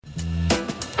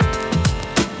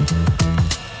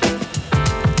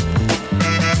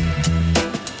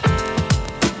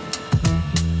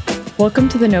Welcome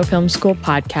to the No Film School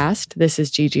podcast. This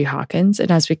is Gigi Hawkins, and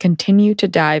as we continue to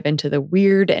dive into the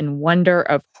weird and wonder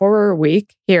of Horror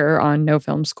Week here on No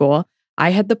Film School, I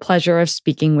had the pleasure of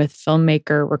speaking with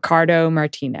filmmaker Ricardo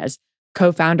Martinez,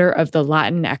 co-founder of the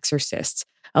LatinXorcists,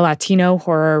 a Latino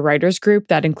horror writers group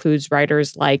that includes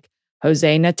writers like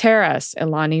Jose Nateras,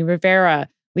 Ilani Rivera,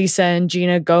 Lisa and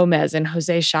Gina Gomez, and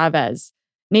Jose Chavez.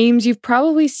 Names you've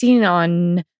probably seen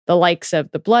on the likes of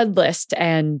The Blood List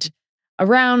and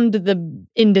around the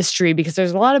industry because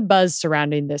there's a lot of buzz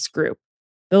surrounding this group.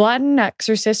 The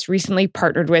LatinXorcists recently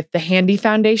partnered with the Handy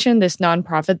Foundation, this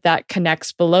nonprofit that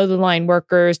connects below-the-line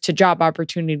workers to job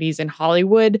opportunities in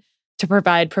Hollywood to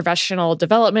provide professional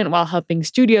development while helping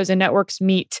studios and networks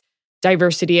meet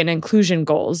diversity and inclusion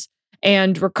goals.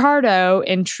 And Ricardo,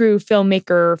 in true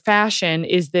filmmaker fashion,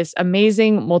 is this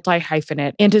amazing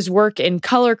multi-hyphenate, and his work in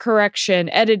color correction,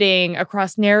 editing,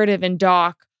 across narrative and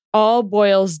doc, all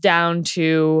boils down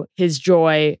to his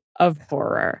joy of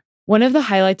horror. One of the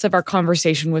highlights of our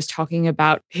conversation was talking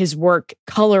about his work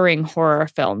coloring horror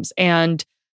films and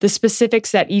the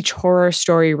specifics that each horror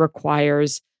story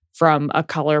requires from a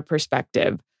color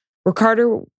perspective.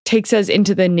 Ricardo takes us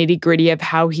into the nitty-gritty of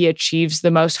how he achieves the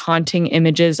most haunting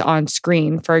images on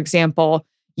screen. For example,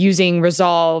 using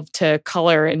Resolve to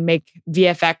color and make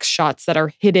VFX shots that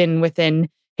are hidden within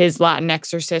his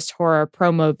LatinXorcist horror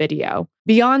promo video.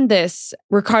 Beyond this,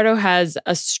 Ricardo has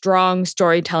a strong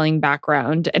storytelling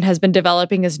background and has been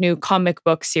developing his new comic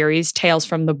book series, Tales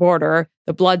from the Border,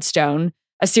 The Bloodstone,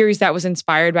 a series that was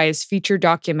inspired by his feature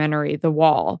documentary, The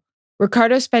Wall.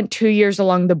 Ricardo spent 2 years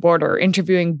along the border,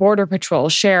 interviewing Border Patrol,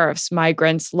 sheriffs,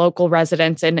 migrants, local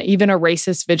residents, and even a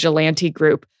racist vigilante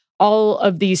group. All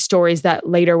of these stories that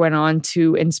later went on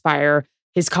to inspire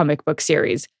his comic book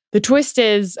series. The twist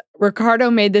is,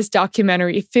 Ricardo made this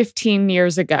documentary 15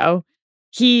 years ago.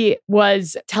 He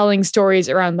was telling stories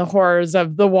around the horrors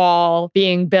of the wall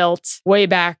being built way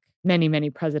back many, many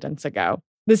presidents ago.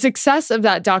 The success of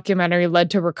that documentary led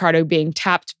to Ricardo being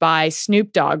tapped by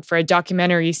Snoop Dogg for a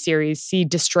documentary series,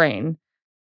 Seed to Strain.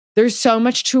 There's so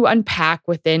much to unpack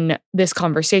within this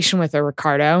conversation with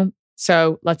Ricardo,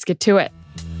 so let's get to it.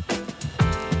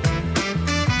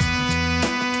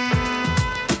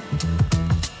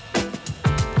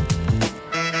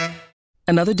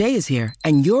 Another day is here,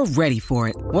 and you're ready for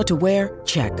it. What to wear?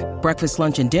 Check. Breakfast,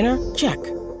 lunch, and dinner? Check.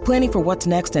 Planning for what's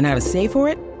next and how to save for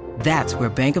it? That's where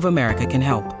Bank of America can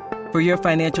help. For your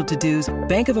financial to-dos,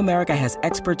 Bank of America has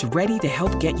experts ready to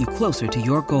help get you closer to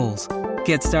your goals.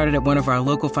 Get started at one of our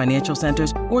local financial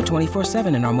centers or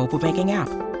 24/7 in our mobile banking app.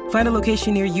 Find a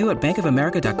location near you at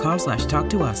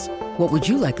bankofamerica.com/talktous. What would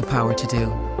you like the power to do?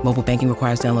 Mobile banking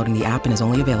requires downloading the app and is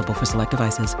only available for select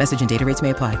devices. Message and data rates may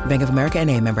apply. Bank of America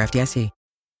N.A., member FDIC.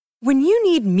 When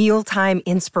you need mealtime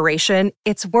inspiration,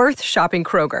 it's worth shopping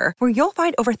Kroger, where you'll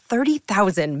find over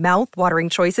 30,000 mouth-watering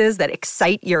choices that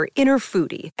excite your inner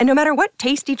foodie. And no matter what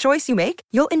tasty choice you make,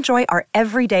 you'll enjoy our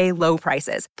everyday low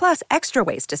prices, plus extra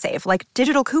ways to save, like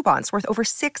digital coupons worth over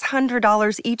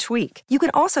 $600 each week. You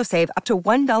can also save up to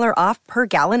 $1 off per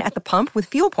gallon at the pump with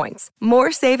fuel points.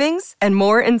 More savings and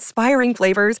more inspiring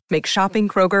flavors make shopping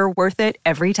Kroger worth it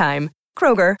every time.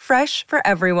 Kroger, fresh for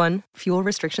everyone. Fuel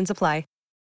restrictions apply.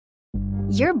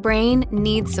 Your brain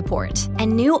needs support,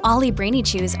 and new Ollie Brainy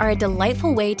Chews are a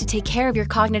delightful way to take care of your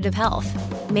cognitive health.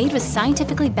 Made with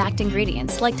scientifically backed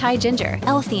ingredients like Thai ginger,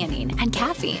 L-theanine, and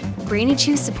caffeine, Brainy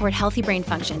Chews support healthy brain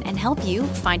function and help you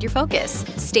find your focus,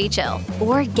 stay chill,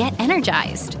 or get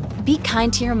energized. Be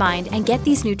kind to your mind and get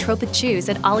these nootropic chews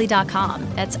at ollie.com.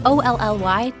 That's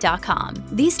OLLY.com.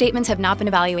 These statements have not been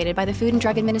evaluated by the Food and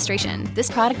Drug Administration. This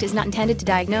product is not intended to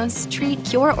diagnose, treat,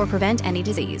 cure, or prevent any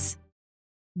disease.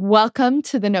 Welcome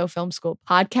to the No Film School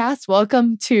podcast.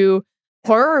 Welcome to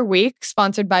Horror Week,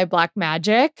 sponsored by Black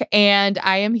Magic. And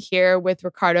I am here with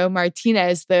Ricardo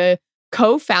Martinez, the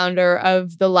co-founder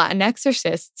of the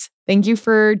LatinXorcists. Thank you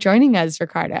for joining us,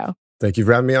 Ricardo. Thank you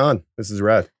for having me on. This is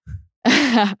rad.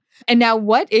 And now,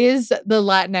 what is the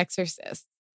LatinXorcists?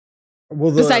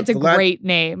 Well, besides a great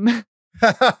name.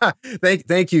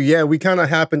 Thank you. Yeah, we kind of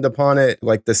happened upon it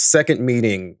like the second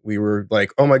meeting. We were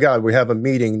like, oh my God, we have a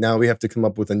meeting. Now we have to come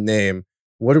up with a name.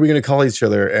 What are we going to call each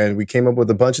other? And we came up with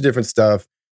a bunch of different stuff.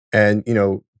 And, you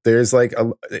know, there's like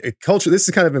a culture. This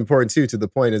is kind of important too, to the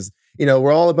point is, you know,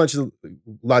 we're all a bunch of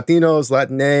Latinos,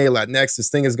 Latina, Latinx. This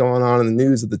thing is going on in the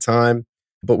news at the time,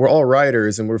 but we're all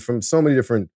writers and we're from so many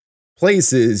different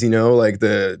places, you know, like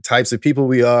the types of people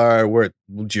we are, where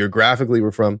geographically we're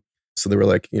from. So they were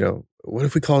like, you know, what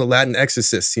if we call it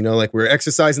LatinXorcists? You know, like we're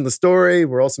exercising the story.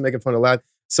 We're also making fun of Latin.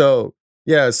 So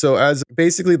yeah, so as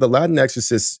basically the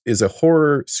LatinXorcists is a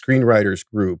horror screenwriters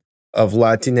group of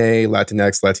Latine,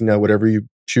 Latinx, Latina, whatever you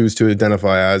choose to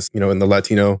identify as, in the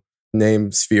Latino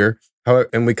name sphere.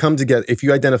 And we come together. If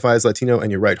you identify as Latino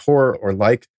and you write horror or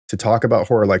like to talk about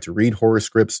horror, like to read horror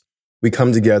scripts, we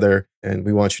come together and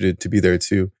we want you to be there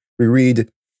too. We read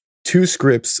 2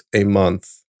 scripts a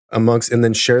month and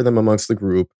then share them amongst the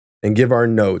group and give our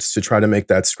notes to try to make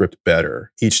that script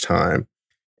better each time.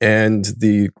 And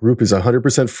the group is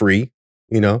 100% free,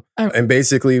 and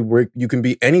basically you can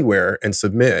be anywhere and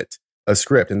submit a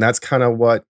script. And that's kind of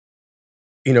what,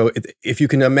 if you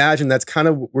can imagine, that's kind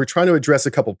of, we're trying to address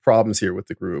a couple problems here with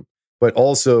the group, but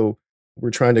also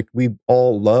we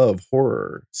all love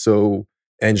horror.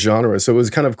 And genre. So it was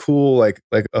kind of cool, like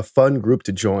a fun group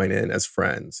to join in as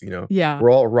friends, Yeah. We're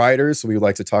all writers, so we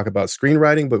like to talk about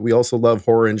screenwriting, but we also love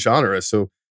horror and genre. So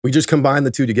we just combine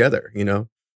the two together,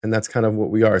 and that's kind of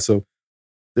what we are. So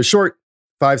the short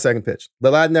 5-second pitch. The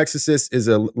LatinXorcists is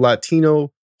a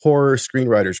Latino horror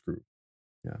screenwriters group.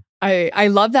 Yeah. I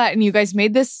love that. And you guys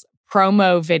made this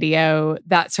promo video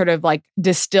that sort of like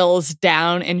distills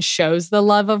down and shows the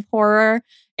love of horror.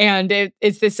 And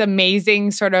it's this amazing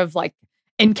sort of like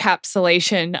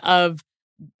encapsulation of,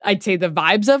 I'd say, the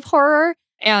vibes of horror.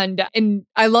 And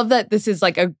I love that this is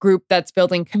like a group that's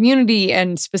building community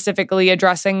and specifically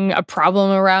addressing a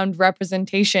problem around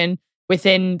representation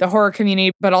within the horror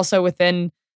community, but also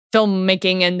within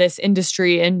filmmaking and this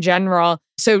industry in general.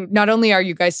 So not only are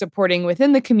you guys supporting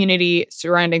within the community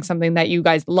surrounding something that you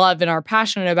guys love and are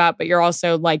passionate about, but you're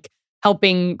also like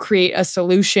helping create a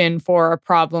solution for a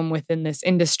problem within this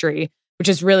industry, which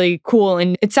is really cool.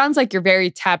 And it sounds like you're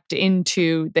very tapped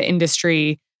into the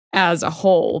industry as a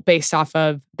whole based off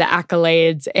of the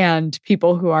accolades and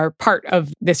people who are part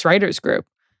of this writers group.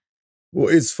 Well,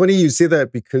 it's funny you say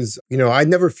that because, I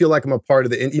never feel like I'm a part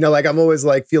of like I'm always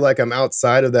like, feel like I'm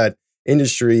outside of that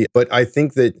industry. But I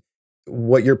think that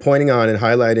what you're pointing on and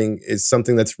highlighting is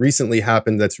something that's recently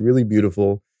happened that's really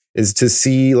beautiful, is to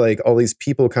see like all these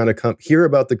people kind of come hear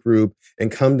about the group and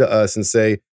come to us and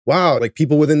say, wow, like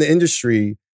people within the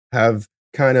industry have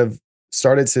kind of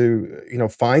started to,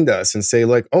 find us and say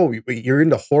like, oh, you're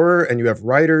into horror and you have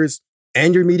writers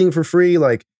and you're meeting for free.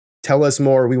 Like, tell us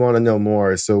more. We want to know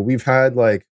more. So we've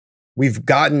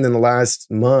gotten in the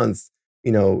last month,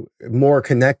 more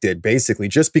connected basically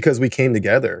just because we came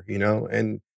together,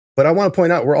 but I want to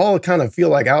point out, we're all kind of feel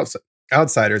like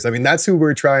outsiders. I mean, that's who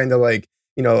we're trying to like,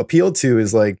 appeal to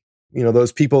is like,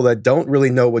 those people that don't really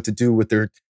know what to do with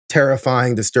their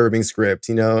terrifying, disturbing script,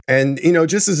 and,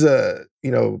 just as a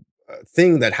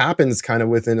thing that happens kind of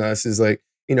within us is like,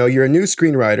 you're a new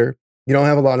screenwriter, you don't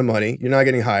have a lot of money, you're not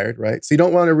getting hired, right? So you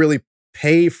don't want to really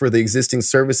pay for the existing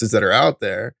services that are out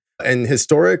there. And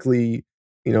historically,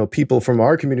 people from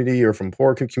our community or from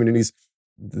poor communities,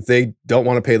 they don't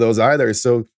want to pay those either.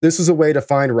 So this is a way to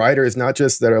find writers, not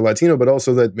just that are Latino, but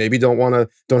also that maybe don't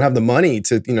have the money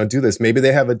to, do this. Maybe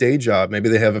they have a day job, maybe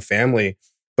they have a family,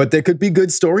 but they could be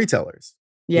good storytellers.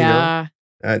 Yeah.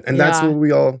 And that's what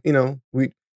we all,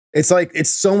 it's like, it's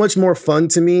so much more fun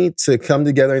to me to come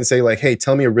together and say like, hey,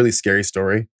 tell me a really scary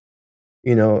story.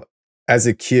 As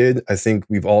a kid, I think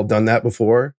we've all done that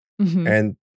before. Mm-hmm.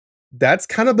 And that's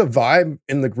kind of the vibe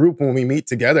in the group when we meet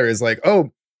together is like,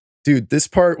 oh, dude, this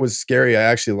part was scary. I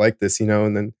actually like this,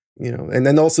 and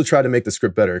then also try to make the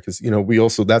script better because,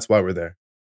 that's why we're there.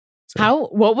 So.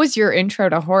 What was your intro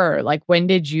to horror? Like, when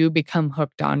did you become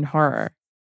hooked on horror?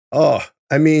 Oh,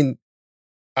 I mean,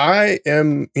 I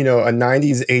am, a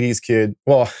 90s, 80s kid.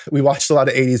 Well, we watched a lot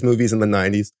of 80s movies in the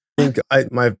 90s.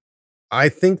 I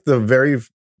think the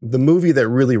movie that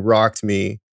really rocked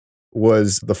me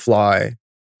was The Fly.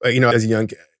 As a young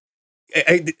kid.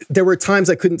 There were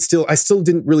times I still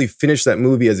didn't really finish that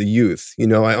movie as a youth.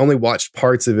 I only watched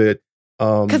parts of it.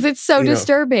 Because it's so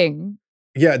disturbing.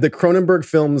 Yeah, the Cronenberg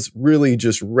films really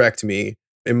just wrecked me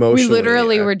emotionally. We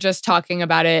literally were just talking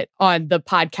about it on the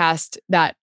podcast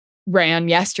that ran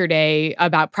yesterday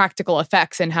about practical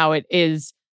effects and how it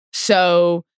is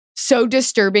so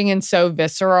disturbing and so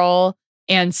visceral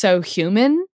and so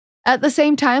human at the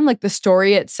same time. Like the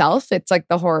story itself, it's like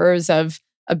the horrors of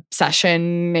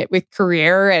obsession with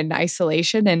career and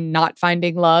isolation and not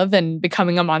finding love and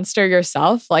becoming a monster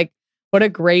yourself. Like what a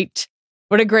great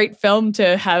film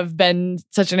to have been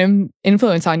such an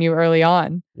influence on you early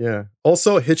on. Yeah.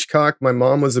 Also Hitchcock. My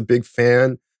mom was a big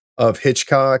fan of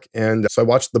Hitchcock. And so I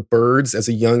watched The Birds as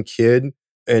a young kid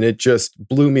and it just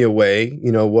blew me away.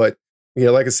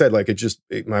 Like I said, like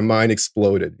my mind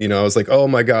exploded. I was like, oh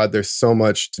my God, there's so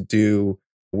much to do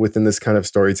within this kind of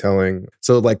storytelling.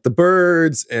 So like The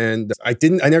Birds, and I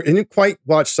didn't quite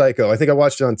watch Psycho. I think I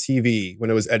watched it on TV when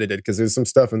it was edited because there's some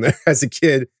stuff in there as a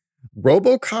kid.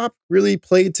 RoboCop really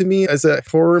played to me as a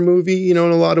horror movie, in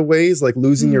a lot of ways, like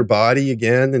losing your body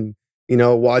again and,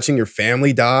 watching your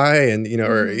family die and,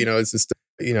 it's just,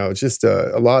 it's just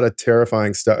a lot of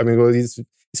terrifying stuff. I mean, well, his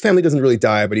family doesn't really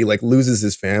die, but he like loses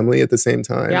his family at the same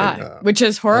time. Yeah, which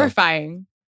is horrifying.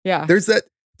 Yeah. There's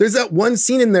that one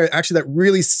scene in there actually that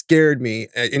really scared me.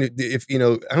 And if,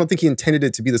 I don't think he intended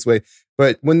it to be this way,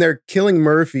 but when they're killing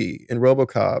Murphy in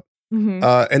RoboCop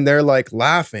and they're like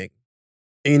laughing,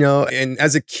 and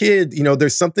as a kid,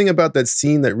 there's something about that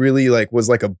scene that really like was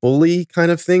like a bully kind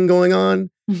of thing going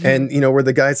on. And, where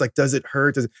the guy's like, does it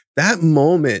hurt? That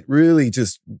moment really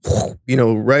just,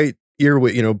 right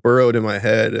ear, burrowed in my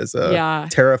head as a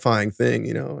terrifying thing,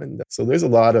 and so there's a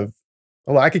lot of,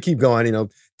 I could keep going,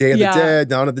 Day of the Dead,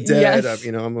 Dawn of the Dead,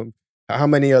 Yes. How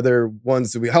many other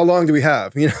ones how long do we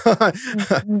have?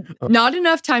 Not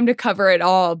enough time to cover it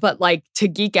all, but like to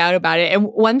geek out about it. And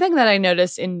one thing that I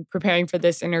noticed in preparing for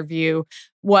this interview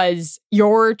was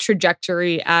your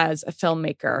trajectory as a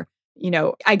filmmaker.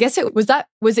 I guess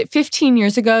was it 15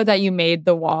 years ago that you made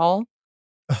The Wall?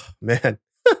 Oh, man.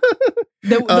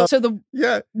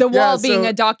 The Wall being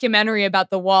a documentary about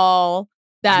the wall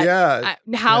that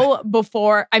how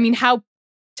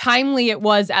timely it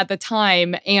was at the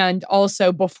time and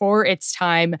also before its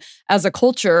time as a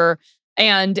culture.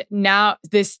 And now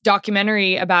this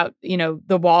documentary about,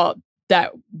 the wall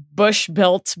that Bush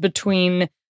built between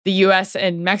the US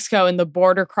and Mexico and the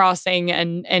border crossing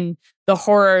and the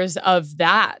horrors of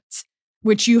that,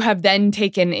 which you have then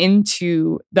taken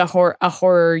into a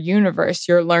horror universe,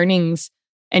 your learnings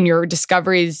and your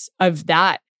discoveries of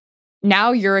that.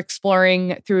 Now you're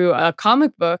exploring through a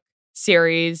comic book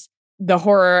series the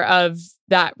horror of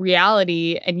that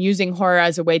reality and using horror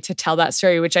as a way to tell that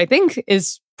story, which I think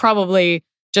is probably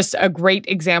just a great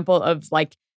example of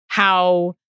like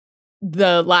how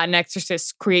the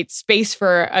LatinXorcists create space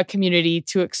for a community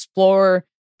to explore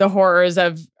the horrors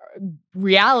of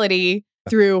reality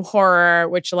through horror,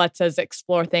 which lets us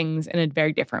explore things in a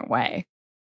very different way.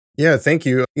 Yeah, thank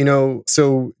you.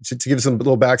 So to give some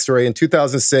little backstory, in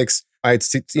 2006, I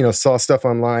saw stuff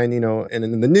online, and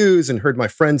in the news and heard my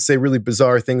friends say really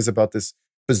bizarre things about this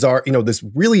this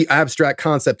really abstract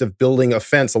concept of building a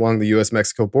fence along the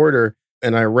US-Mexico border.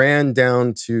 And I ran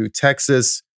down to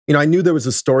Texas. I knew there was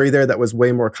a story there that was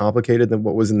way more complicated than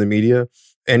what was in the media.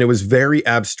 And it was very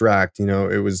abstract.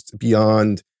 It was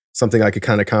beyond something I could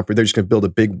kind of comprehend. They're just going to build a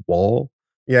big wall.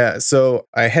 Yeah. So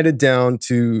I headed down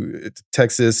to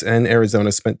Texas and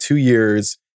Arizona, spent 2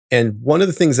 years. And one of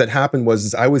the things that happened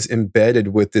was I was embedded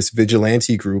with this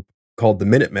vigilante group called the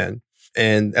Minutemen.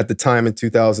 And at the time in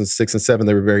 2006 and 2007,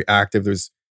 they were very active.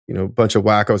 There's, a bunch of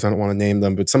wackos. I don't want to name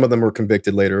them, but some of them were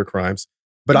convicted later of crimes.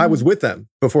 But I was with them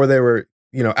before they were,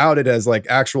 outed as like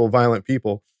actual violent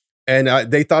people. And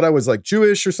they thought I was like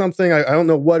Jewish or something. I don't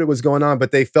know what it was going on,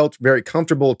 but they felt very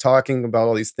comfortable talking about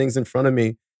all these things in front of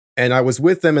me. And I was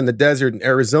with them in the desert in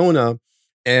Arizona.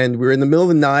 And we were in the middle of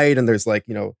the night and there's like,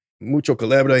 mucho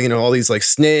culebra, all these like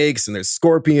snakes and there's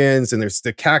scorpions and there's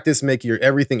the cactus make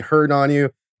everything hurt on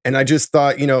you. And I just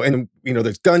thought,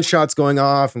 there's gunshots going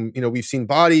off and, we've seen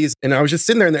bodies. And I was just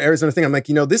sitting there in the Arizona thing. I'm like,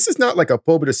 this is not like a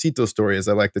pobrecito story, as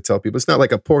I like to tell people. It's not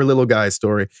like a poor little guy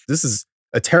story. This is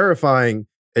a terrifying,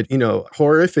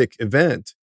 horrific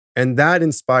event. And that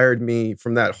inspired me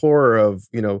from that horror of,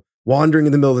 wandering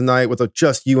in the middle of the night with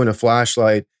just you and a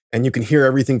flashlight and you can hear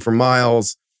everything for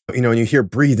miles, and you hear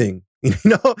breathing.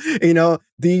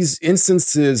 These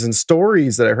instances and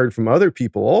stories that I heard from other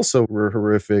people also were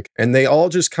horrific. And they all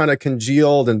just kind of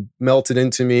congealed and melted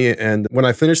into me. And when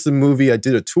I finished the movie, I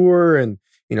did a tour and,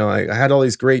 I had all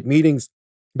these great meetings,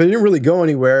 but it didn't really go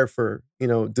anywhere for,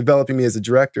 developing me as a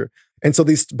director. And so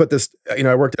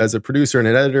I worked as a producer and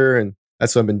an editor, and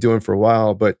that's what I've been doing for a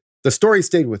while. But the story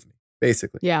stayed with me,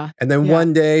 basically. Yeah. And then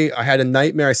one day I had a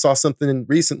nightmare. I saw something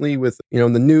recently with,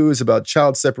 in the news about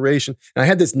child separation. And I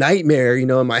had this nightmare,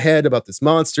 in my head about this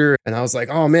monster. And I was like,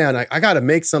 oh man, I got to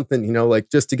make something,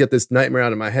 just to get this nightmare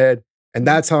out of my head. And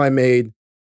that's how I made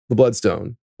The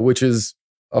Bloodstone, which is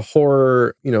a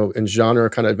horror, and genre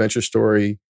kind of adventure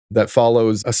story that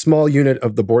follows a small unit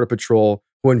of the Border Patrol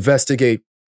who investigate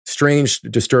strange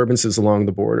disturbances along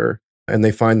the border. And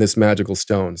they find this magical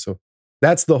stone. So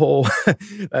that's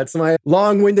that's my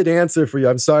long-winded answer for you.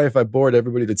 I'm sorry if I bored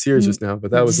everybody to tears just now,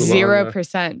 but that was 0%.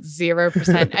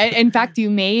 0%. In fact, you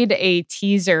made a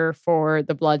teaser for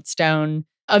The Bloodstone,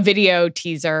 a video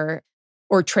teaser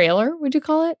or trailer, would you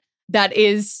call it? That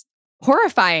is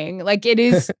horrifying. Like it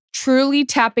is truly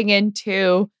tapping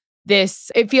into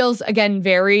this. It feels, again,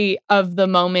 very of the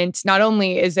moment. Not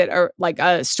only is it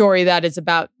a story that is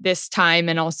about this time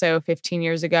and also 15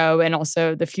 years ago and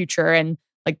also the future and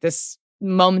like this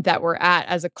moment that we're at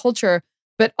as a culture.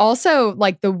 But also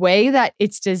like the way that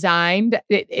it's designed,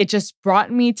 it just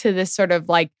brought me to this sort of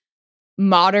like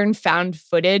modern found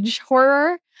footage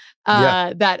horror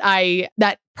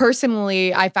that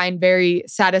personally I find very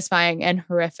satisfying and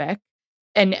horrific.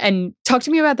 And talk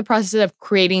to me about the process of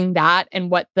creating that and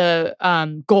what the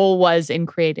goal was in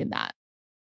creating that.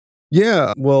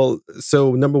 Yeah. Well,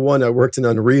 so number one, I worked in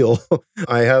Unreal.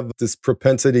 I have this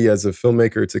propensity as a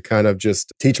filmmaker to kind of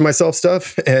just teach myself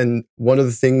stuff. And one of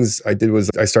the things I did was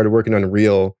I started working on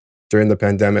Unreal during the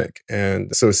pandemic.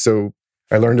 And so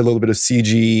I learned a little bit of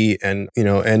CG and,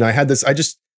 and I had this,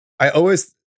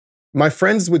 my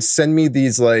friends would send me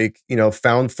these like,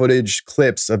 found footage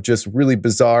clips of just really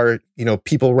bizarre,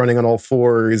 people running on all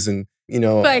fours and,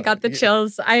 I got the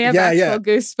chills. I have actual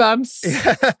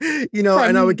goosebumps. Yeah.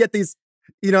 And I would get these,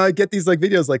 I get these like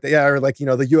videos like that. Yeah. Or like, the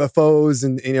UFOs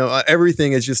and,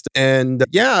 everything is just, and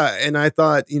I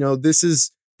thought,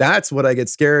 that's what I get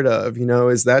scared of,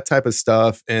 is that type of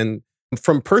stuff. And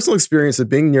from personal experience of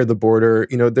being near the border,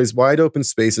 there's wide open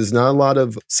spaces, not a lot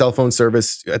of cell phone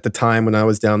service at the time when I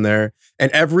was down there.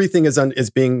 And everything is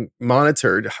being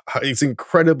monitored. It's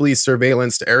incredibly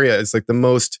surveillanced area. It's like the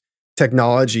most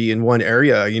technology in one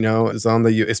area, is on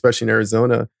especially in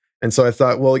Arizona. And so I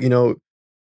thought, well,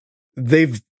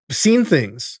 they've seen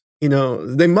things,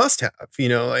 they must have,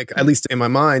 like at least in my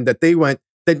mind that they went,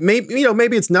 that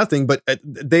maybe it's nothing, but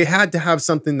they had to have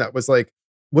something that was like,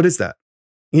 what is that?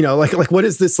 Like what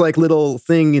is this like little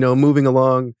thing, moving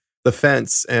along the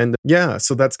fence? And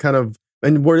so that's kind of,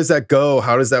 and where does that go?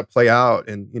 How does that play out?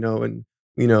 And,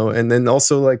 and then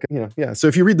also like, so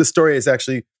if you read the story, it's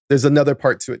actually, there's another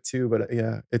part to it too, but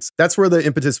that's where the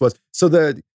impetus was.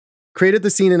 So created the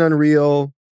scene in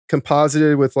Unreal,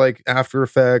 composited with like After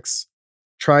Effects,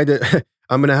 tried to,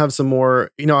 I'm going to have some more,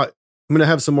 I'm going to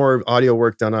have some more audio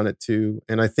work done on it too.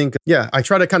 And I think, I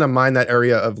try to kind of mine that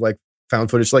area of like found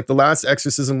footage. Like the last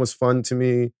Exorcism was fun to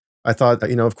me. I thought,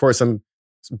 of course,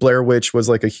 Blair Witch was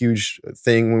like a huge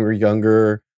thing when we were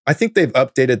younger. I think they've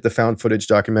updated the found footage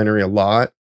documentary a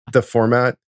lot, the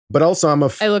format. But also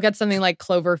I look at something like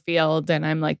Cloverfield and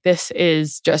I'm like, this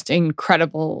is just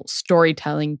incredible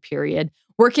storytelling, period.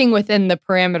 Working within the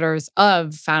parameters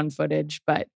of found footage,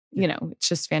 but, it's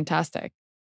just fantastic.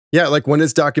 Yeah, like when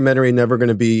is documentary never going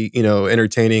to be,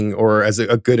 entertaining or as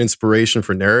a good inspiration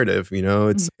for narrative?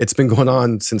 It's been going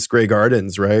on since Grey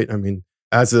Gardens, right? I mean,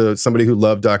 as somebody who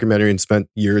loved documentary and spent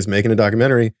years making a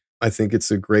documentary, I think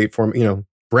it's a great form.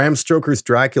 Bram Stoker's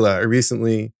Dracula, I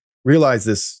recently realized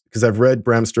this because I've read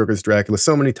Bram Stoker's Dracula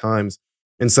so many times.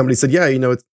 And somebody said,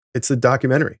 it's a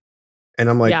documentary. And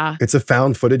I'm like, It's a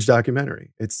found footage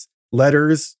documentary. It's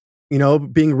letters,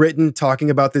 being written,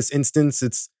 talking about this instance.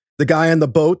 It's the guy on the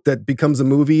boat that becomes a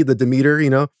movie, the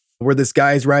Demeter, where this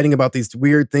guy is writing about these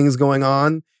weird things going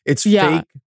on. It's fake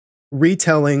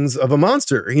retellings of a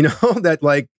monster, that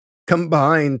like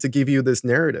combine to give you this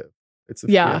narrative.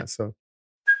 So.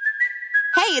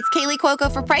 Hey, it's Kaylee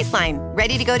Cuoco for Priceline.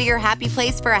 Ready to go to your happy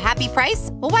place for a happy price?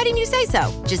 Well, why didn't you say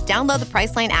so? Just download the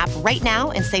Priceline app right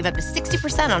now and save up to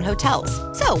 60% on hotels.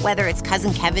 So whether it's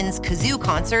Cousin Kevin's Kazoo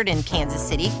Concert in Kansas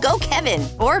City, go Kevin,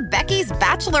 or Becky's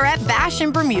Bachelorette Bash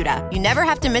in Bermuda, you never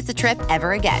have to miss a trip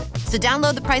ever again. So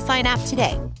download the Priceline app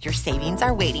today. Your savings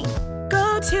are waiting.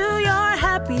 Go to your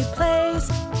happy place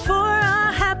for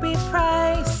a happy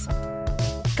price.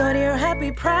 Go to your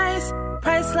happy price,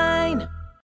 Priceline.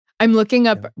 I'm looking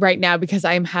up right now because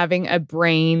I'm having a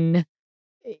brain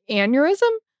aneurysm.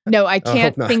 No, I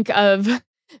can't think of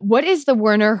what is the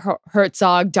Werner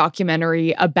Herzog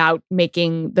documentary about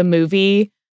making the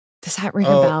movie. Does that ring a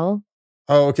bell?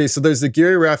 Oh, okay. So there's the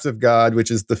Geary Raft of God,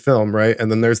 which is the film, right? And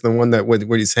then there's the one that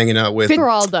where he's hanging out with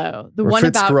Fitzcarraldo. The one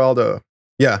about Fitzcarraldo.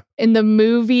 Yeah. And the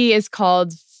movie is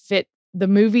called the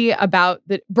movie about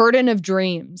the burden of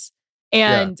dreams.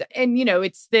 And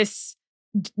it's this.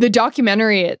 The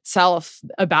documentary itself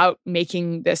about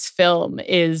making this film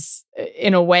is,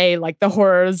 in a way, like the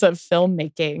horrors of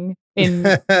filmmaking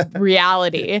in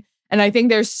reality. And I think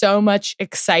there's so much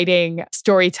exciting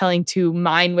storytelling to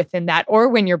mine within that, or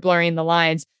when you're blurring the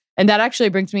lines. And that actually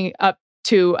brings me up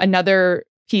to another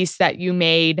piece that you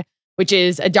made, which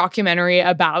is a documentary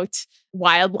about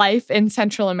wildlife in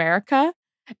Central America.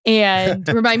 And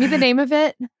remind me the name of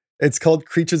it. It's called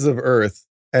Creatures of Earth.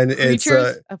 And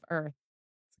Creatures of Earth.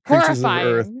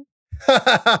 Horrifying.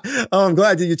 Oh, I'm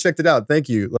glad you checked it out. Thank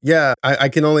you. Yeah,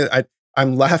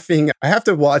 I'm laughing. I have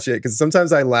to watch it because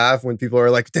sometimes I laugh when people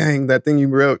are like, dang, that thing you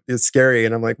wrote is scary.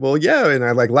 And I'm like, well, yeah. And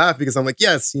I like laugh because I'm like,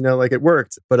 yes, like it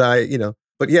worked.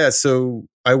 So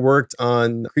I worked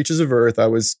on Creatures of Earth.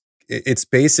 It's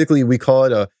basically, we call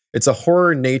it It's a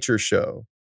horror nature show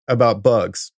about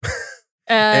bugs.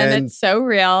 And it's so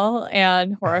real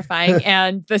and horrifying.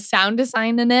 And the sound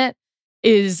design in it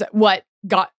is what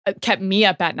kept me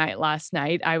up at night last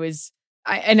night. I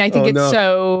think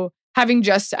so, having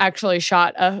just actually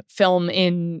shot a film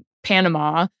in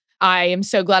Panama, I am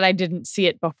so glad I didn't see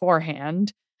it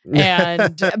beforehand.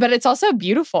 But it's also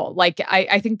beautiful. Like,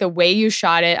 I think the way you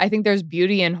shot it, I think there's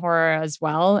beauty in horror as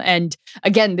well. And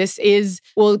again,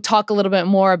 we'll talk a little bit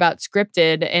more about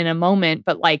scripted in a moment,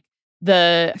 but like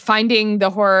the finding the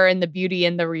horror and the beauty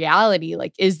and the reality,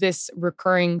 like, is this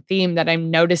recurring theme that I'm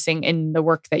noticing in the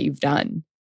work that you've done.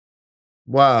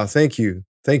 Wow. Thank you.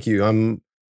 Thank you. I'm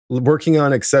working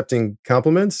on accepting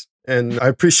compliments and I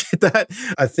appreciate that.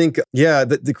 I think,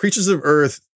 the Creatures of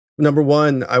Earth, number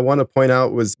one, I want to point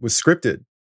out was scripted.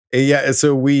 Yeah.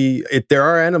 So there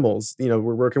are animals, we're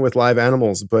working with live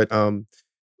animals, but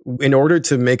in order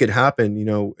to make it happen,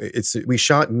 we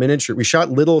shot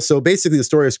little. So basically the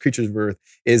story of Creatures of Earth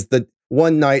is that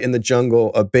one night in the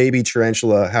jungle, a baby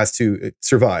tarantula has to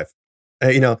survive.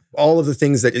 All of the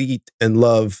things that eat and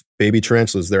love baby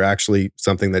tarantulas, they're actually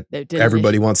something that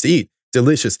everybody wants to eat.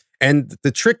 Delicious. And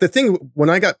the thing,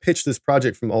 when I got pitched this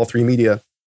project from All 3 Media,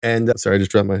 and sorry, I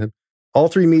just dropped my head. All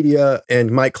 3 Media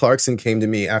and Mike Clarkson came to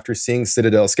me after seeing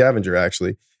Citadel Scavenger,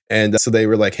 actually. And so they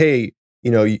were like, hey,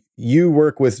 you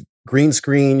work with green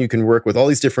screen, you can work with all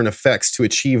these different effects to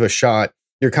achieve a shot.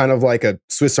 You're kind of like a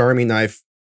Swiss Army knife,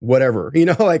 whatever,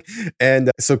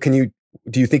 and so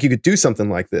do you think you could do something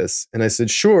like this? And I said,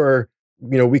 sure.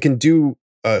 We can do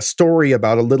a story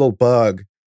about a little bug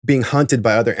being hunted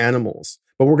by other animals,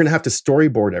 but we're going to have to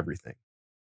storyboard everything.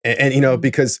 And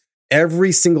because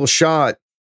every single shot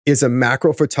is a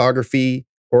macro photography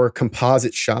or a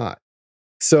composite shot.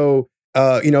 So,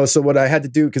 so what I had to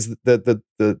do, because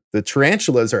the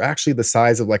tarantulas are actually the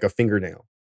size of like a fingernail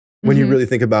when you really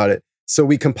think about it. So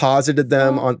we composited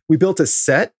them we built a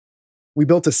set. We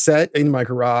built a set in my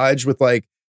garage with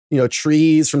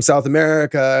trees from South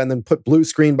America and then put blue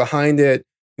screen behind it.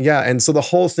 Yeah. And so the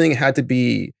whole thing had to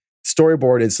be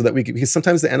storyboarded so that because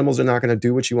sometimes the animals are not going to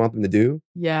do what you want them to do.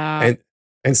 Yeah.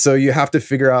 And so you have to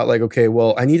figure out like, okay,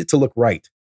 well, I need it to look right,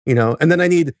 and then I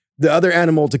need the other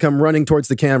animal to come running towards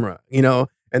the camera, and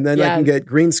then I can get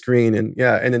green screen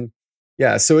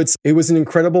so it was an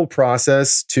incredible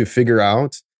process to figure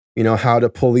out, how to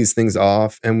pull these things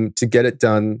off and to get it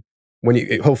done.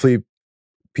 Hopefully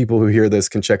people who hear this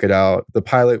can check it out. The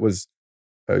pilot was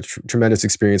a tremendous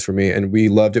experience for me and we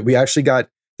loved it.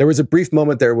 There was a brief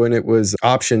moment there when it was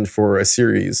optioned for a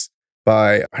series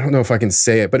by, I don't know if I can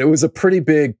say it, but it was a pretty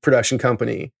big production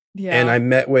company. Yeah. And I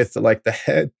met with like the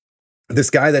head, this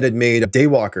guy that had made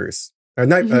Daywalkers.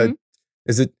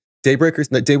 Is it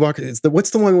Daybreakers? No, Daywalkers.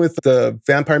 What's the one with the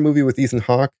vampire movie with Ethan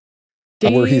Hawke?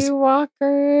 Daywalkers.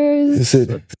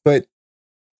 But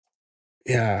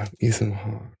yeah, Ethan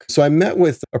Hawke. So I met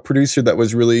with a producer that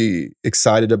was really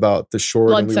excited about the short.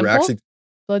 Blood Simple?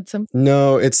 Blood Simple?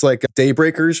 No, it's like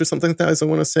Daybreakers or something like that, as I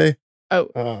want to say.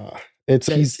 Oh.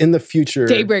 He's in the future.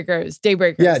 Daybreakers.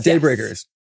 Yeah, Daybreakers.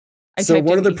 Yes. So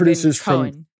one of the producers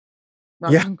from...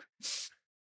 Wrong. Yeah.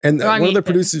 And wrong one Ethan. of the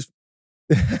producers...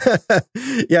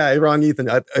 yeah, wrong Ethan.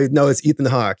 No, it's Ethan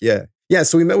Hawke. Yeah. Yeah,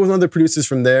 so we met with one of the producers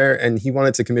from there and he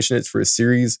wanted to commission it for a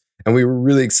series. And we were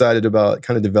really excited about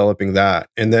kind of developing that.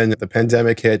 And then the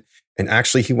pandemic hit. And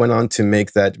actually, he went on to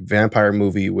make that vampire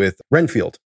movie with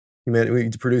Renfield. We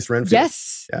produced Renfield.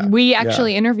 Yes. Yeah. We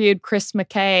actually interviewed Chris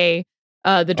McKay,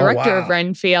 the director of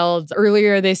Renfield,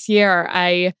 earlier this year.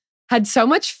 I had so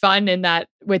much fun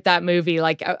with that movie.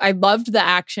 Like, I loved the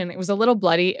action. It was a little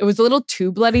bloody. It was a little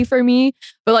too bloody for me.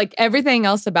 But like everything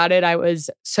else about it, I was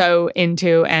so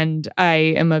into. And I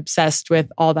am obsessed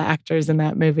with all the actors in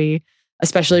that movie.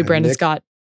 Especially Brandon Scott.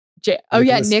 Nick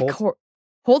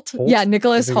Holt. Yeah,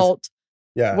 Nicholas Holt.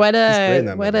 Yeah. What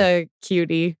a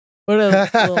cutie. What a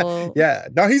little... Yeah.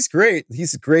 No, he's great.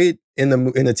 He's great in a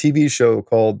TV show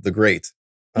called The Great.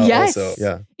 Yes. Also.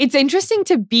 Yeah. It's interesting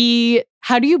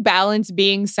how do you balance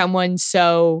being someone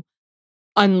so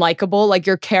unlikable? Like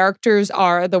your characters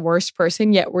are the worst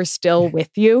person, yet we're still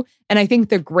with you. And I think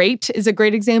The Great is a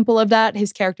great example of that.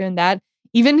 His character in that.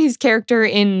 Even his character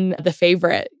in The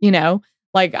Favorite,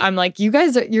 like I'm like, you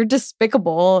guys you're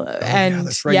despicable. And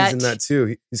that's right. He's in that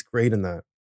too. He's great in that.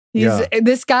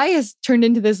 This guy has turned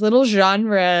into this little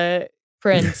genre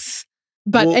prince.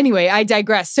 But anyway, I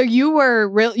digress. So you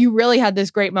really had this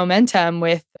great momentum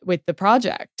with the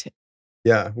project.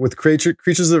 Yeah, with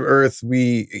Creatures of Earth,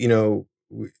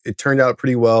 it turned out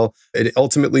pretty well. It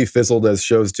ultimately fizzled as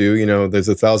shows do. There's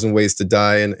 1,000 ways to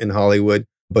die in Hollywood.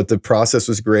 but the process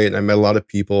was great and I met a lot of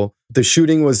people. The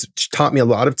shooting taught me a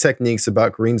lot of techniques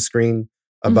about green screen,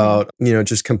 about,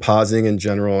 just compositing in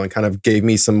general, and kind of gave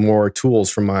me some more tools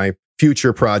for my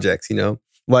future projects,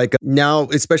 Like now,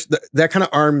 especially that kind of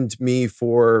armed me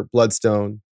for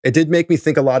Bloodstone. It did make me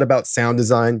think a lot about sound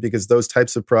design, because those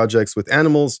types of projects with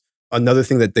animals, another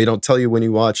thing that they don't tell you when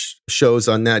you watch shows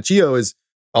on Nat Geo is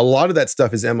a lot of that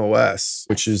stuff is MOS,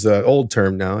 which is an old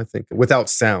term now, I think, without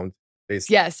sound.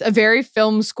 Basically. Yes, a very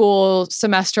film school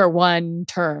semester 1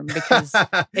 term, because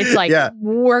it's like,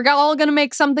 we're all going to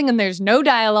make something and there's no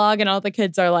dialogue, and all the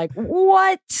kids are like,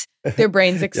 what? Their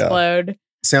brains explode.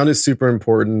 Sound is super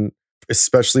important,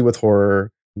 especially with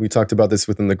horror. We talked about this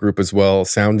within the group as well.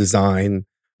 Sound design.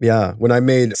 Yeah. When I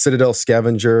made Citadel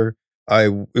Scavenger,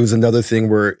 it was another thing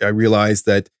where I realized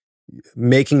that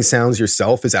making sounds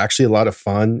yourself is actually a lot of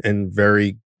fun and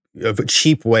a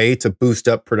cheap way to boost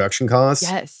up production costs.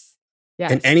 Yes.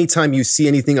 And anytime you see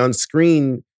anything on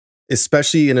screen,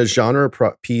 especially in a genre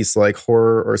piece like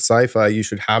horror or sci-fi, you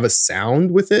should have a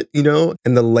sound with it,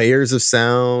 and the layers of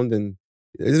sound. And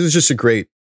it was just a great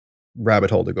rabbit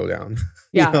hole to go down.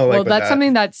 Yeah. That's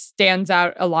something that stands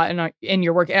out a lot in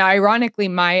your work. And ironically,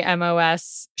 my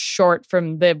MOS short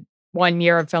from the 1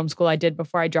 year of film school I did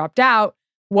before I dropped out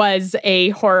was a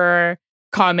horror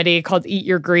comedy called Eat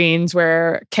Your Greens,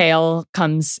 where Kale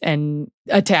comes and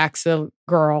attacks a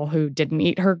girl who didn't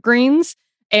eat her greens.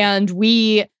 And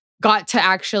we got to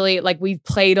actually, we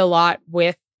played a lot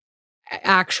with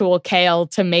actual Kale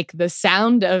to make the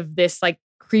sound of this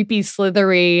creepy,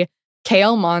 slithery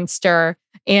kale monster.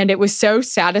 And it was so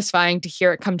satisfying to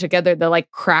hear it come together, the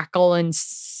crackle and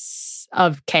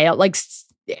of kale.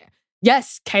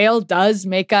 Yes, kale does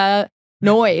make a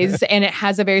noise and it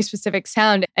has a very specific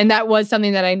sound. And that was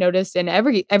something that I noticed in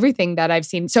everything that I've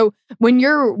seen. So when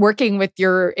you're working with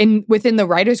within the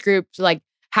writers group,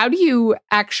 how do you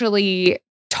actually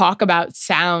talk about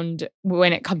sound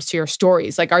when it comes to your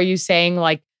stories? Are you saying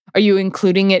are you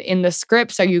including it in the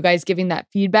scripts? Are you guys giving that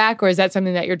feedback, or is that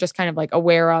something that you're just kind of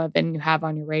aware of and you have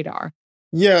on your radar?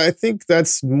 Yeah, I think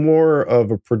that's more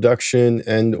of a production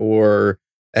and or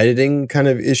editing kind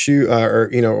of issue,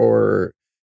 that's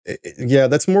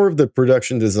more of the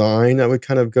production design I would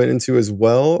kind of go into as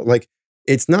well.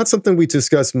 It's not something we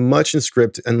discuss much in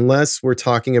script unless we're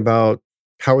talking about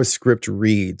how a script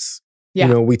reads.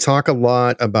 Yeah. We talk a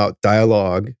lot about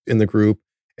dialogue in the group,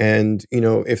 and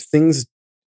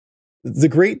the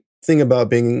great thing about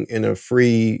being in a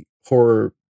free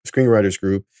horror screenwriters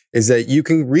group is that you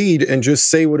can read and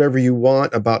just say whatever you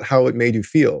want about how it made you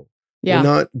feel. Yeah. We're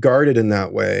not guarded in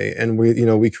that way. And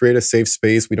we create a safe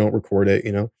space. We don't record it,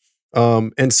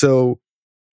 and so,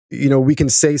 we can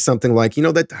say something like,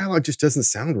 that dialogue just doesn't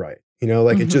sound right.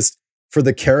 It just, for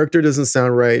the character, doesn't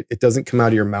sound right. It doesn't come out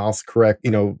of your mouth correct,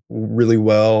 really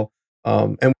well.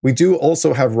 And we do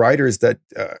also have writers that,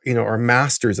 are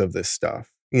masters of this stuff,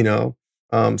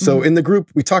 So in the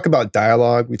group, we talk about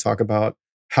dialogue. We talk about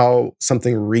how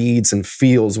something reads and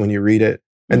feels when you read it.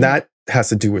 And that has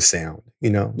to do with sound,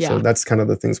 So that's kind of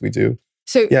the things we do.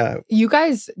 So you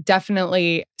guys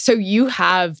definitely, you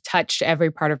have touched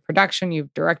every part of production.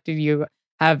 You've directed, you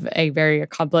have a very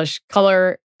accomplished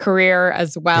color career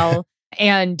as well.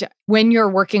 And when you're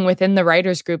working within the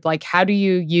writers group, how do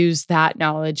you use that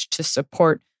knowledge to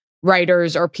support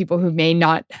writers or people who may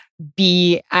not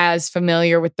be as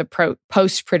familiar with the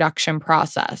post-production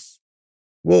process?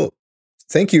 Well,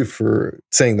 thank you for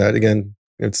saying that. Again,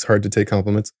 it's hard to take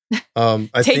compliments.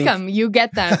 Take them. You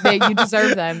get them. You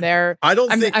deserve them.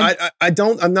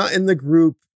 I'm not in the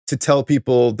group to tell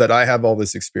people that I have all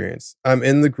this experience. I'm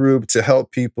in the group to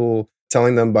help people,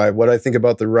 telling them by what I think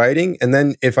about the writing. And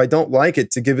then if I don't like it,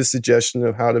 to give a suggestion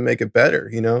of how to make it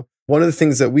better. One of the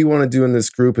things that we want to do in this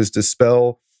group is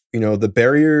dispel, the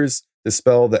barriers,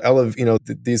 dispel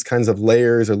these kinds of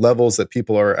layers or levels that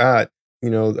people are at.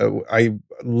 I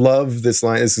love this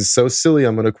line. This is so silly.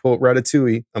 I'm going to quote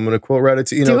Ratatouille.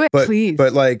 Do it, please.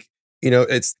 But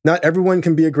it's not everyone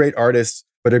can be a great artist,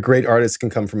 but a great artist can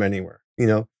come from anywhere,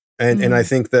 And I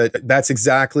think that that's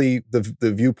exactly the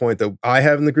viewpoint that I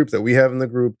have in the group, that we have in the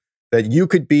group, that you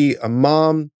could be a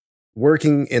mom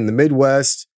working in the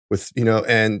Midwest with,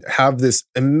 and have this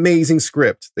amazing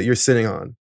script that you're sitting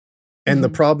on. And the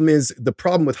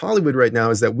problem with Hollywood right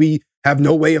now is that we have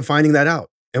no way of finding that out.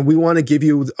 And we want to give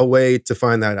you a way to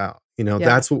find that out.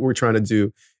 That's what we're trying to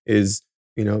do is,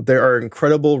 there are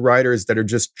incredible writers that are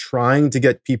just trying to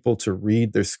get people to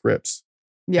read their scripts.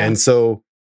 Yeah. And so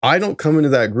I don't come into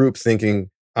that group thinking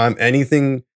I'm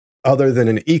anything other than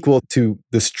an equal to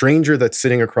the stranger that's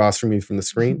sitting across from me from the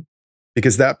screen,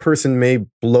 because that person may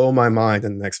blow my mind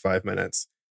in the next 5 minutes.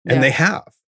 And they have.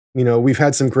 We've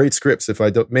had some great scripts, if I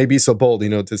don't may be so bold,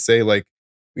 to say like,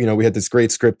 we had this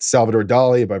great script, Salvador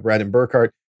Dali by Brandon Burkhart,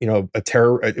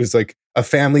 it was like a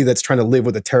family that's trying to live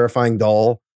with a terrifying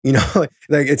doll, like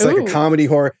it's like a comedy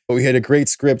horror. But we had a great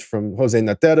script from Jose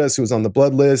Nateras, who was on the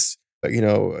Blood List.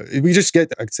 We just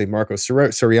get, I'd say Marco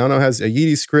Soriano has a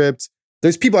Yidi script.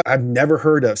 There's people I've never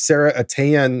heard of. Sarah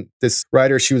Atayan, this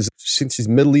writer, she's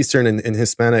Middle Eastern and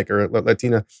Hispanic or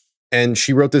Latina. And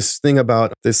she wrote this thing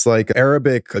about this like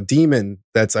Arabic demon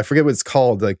that's, I forget what it's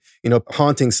called, like,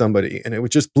 haunting somebody. And it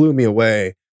just blew me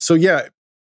away. So yeah,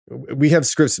 we have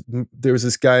scripts. There was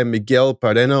this guy, Miguel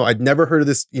Pareno. I'd never heard of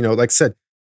this, like I said,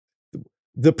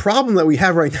 the problem that we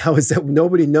have right now is that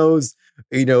nobody knows,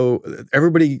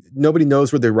 nobody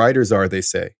knows where the writers are, they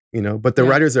say, but the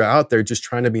writers are out there just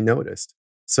trying to be noticed.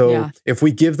 So if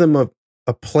we give them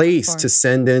a place to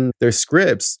send in their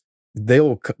scripts,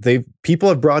 people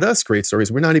have brought us great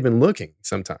stories. We're not even looking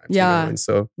sometimes. And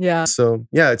so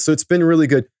it's been really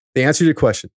good. The answer to your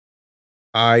question,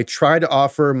 I try to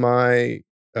offer my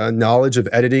knowledge of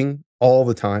editing all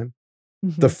the time.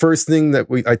 Mm-hmm. The first thing that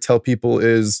I tell people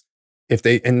is,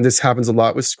 and this happens a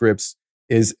lot with scripts,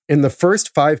 is in the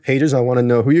first 5 pages, I want to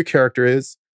know who your character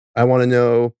is. I want to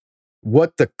know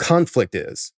what the conflict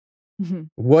is. Mm-hmm.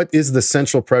 What is the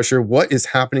central pressure? What is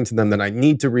happening to them that I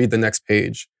need to read the next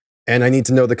page? And I need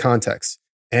to know the context.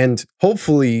 And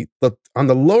hopefully, on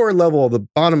the lower level, the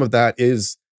bottom of that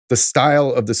is the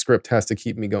style of the script has to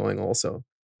keep me going also.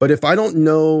 But if I don't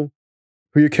know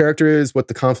who your character is, what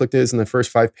the conflict is in the first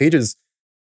 5 pages,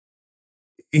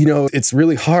 it's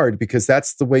really hard because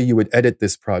that's the way you would edit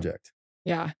this project.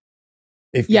 Yeah.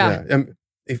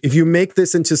 If you make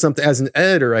this into something as an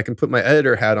editor, I can put my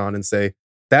editor hat on and say,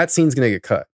 that scene's going to get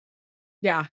cut.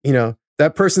 Yeah.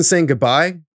 That person saying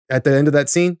goodbye at the end of that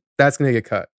scene, that's going to get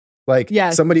cut. Like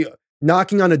somebody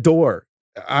knocking on a door.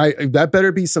 That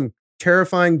better be some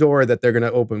terrifying door that they're going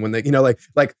to open when they,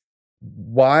 like,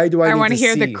 why do I want to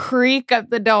hear the creak of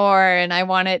the door, and I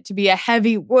want it to be a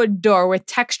heavy wood door with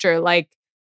texture. Like,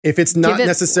 if it's not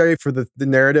necessary for the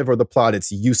narrative or the plot,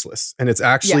 it's useless and it's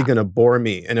actually going to bore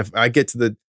me. And if I get to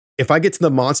the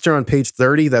monster on page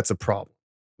 30, that's a problem.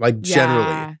 Like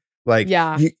generally, like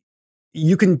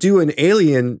you can do an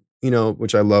Alien,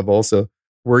 which I love also,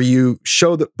 where you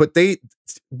show the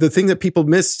thing that people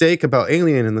mistake about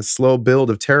Alien and the slow build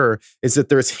of terror is that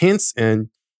there's hints and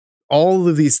all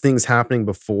of these things happening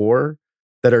before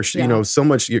that are, so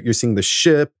much. You're seeing the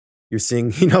ship, you're seeing,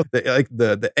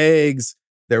 the eggs.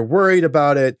 They're worried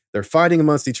about it. They're fighting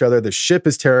amongst each other. The ship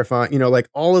is terrifying. Like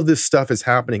all of this stuff is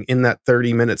happening in that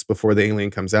 30 minutes before the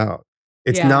alien comes out.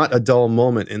 It's not a dull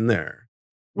moment in there.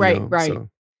 Right.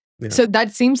 So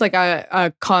that seems like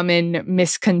a common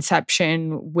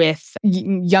misconception with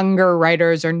younger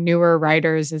writers or newer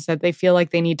writers, is that they feel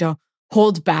like they need to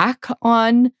hold back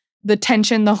on the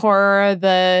tension, the horror,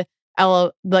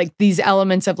 like these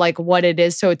elements of like what it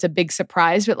is. So it's a big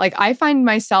surprise. But like I find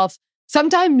myself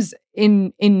sometimes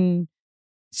in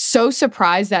so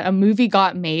surprised that a movie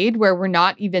got made where we're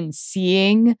not even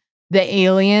seeing the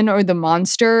alien or the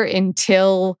monster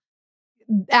until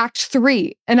Act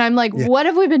 3. And I'm like, what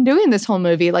have we been doing this whole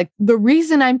movie? Like the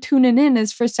reason I'm tuning in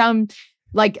is for I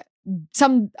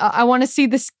want to see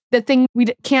the thing we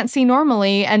can't see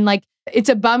normally. And like, it's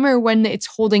a bummer when it's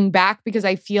holding back because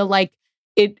I feel like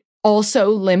it also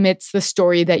limits the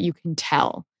story that you can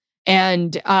tell.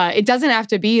 And it doesn't have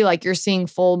to be like you're seeing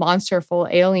full monster, full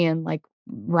alien, like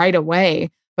right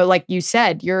away. But like you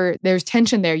said, there's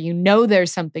tension there.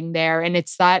 There's something there. And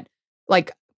it's that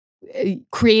like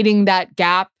creating that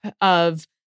gap and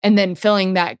then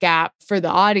filling that gap for the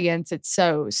audience. It's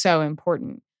so, so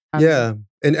important.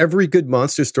 And every good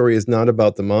monster story is not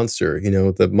about the monster.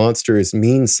 The monster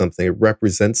means something. It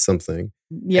represents something.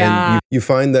 Yeah. And you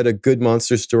find that a good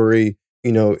monster story,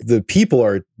 the people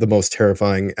are the most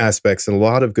terrifying aspects in a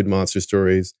lot of good monster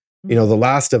stories. The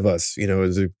Last of Us,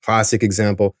 is a classic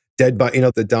example. Dead by,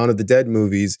 the Dawn of the Dead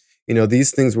movies,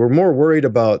 these things, we're more worried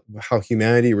about how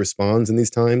humanity responds in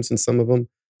these times in some of them.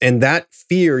 And that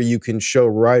fear you can show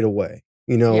right away,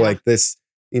 like this,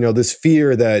 this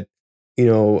fear that,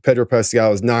 Pedro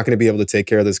Pascal is not going to be able to take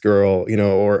care of this girl,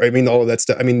 all of that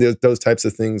stuff. Those types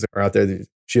of things are out there.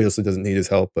 She also doesn't need his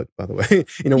help, but by the way,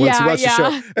 once you watch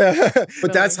the show,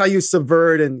 but that's how you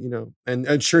subvert and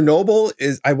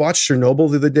Chernobyl I watched Chernobyl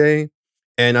the other day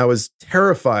and I was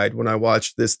terrified when I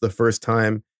watched this the first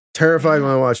time, terrified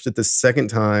when I watched it the second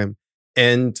time.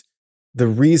 And the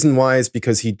reason why is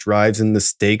because he drives in the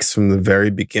stakes from the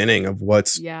very beginning of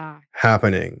what's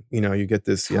happening. You get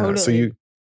this. Totally. So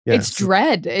it's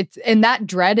dread. And that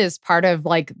dread is part of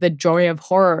like the joy of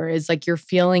horror, is like you're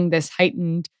feeling this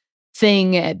heightened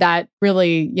thing that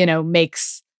really,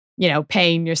 makes,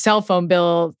 paying your cell phone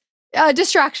bill a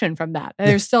distraction from that.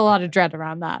 There's still a lot of dread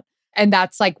around that. And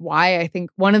that's like why I think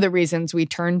one of the reasons we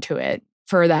turn to it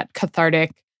for that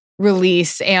cathartic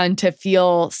release and to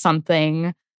feel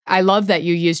something. I love that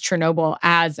you use Chernobyl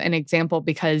as an example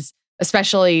because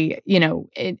especially,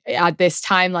 at this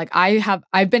time, like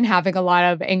I've been having a lot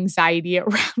of anxiety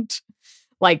around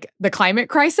like the climate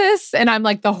crisis and I'm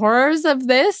like the horrors of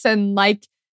this and like,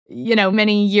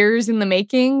 many years in the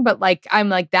making, but like, I'm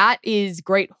like, that is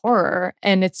great horror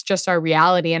and it's just our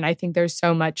reality. And I think there's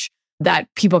so much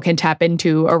that people can tap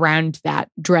into around that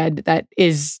dread that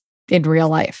is in real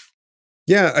life.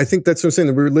 Yeah, I think that's what I'm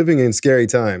saying. We're living in scary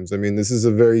times. I mean, this is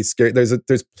a very scary,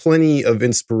 there's plenty of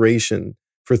inspiration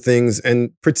for things.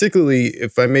 And particularly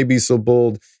if I may be so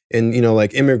bold in,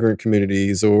 like immigrant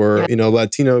communities or,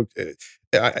 Latino,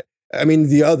 I mean,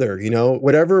 the other,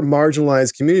 whatever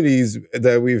marginalized communities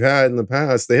that we've had in the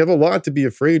past, they have a lot to be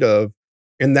afraid of.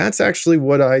 And that's actually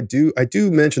what I do. I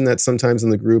do mention that sometimes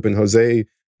in the group, and Jose,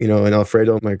 and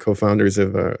Alfredo, my co-founders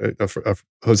of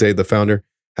Jose, the founder,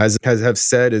 have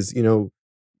said is,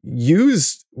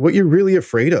 use what you're really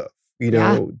afraid of,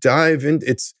 dive in.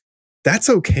 That's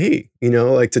okay,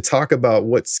 like to talk about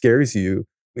what scares you,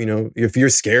 if you're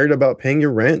scared about paying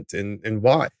your rent and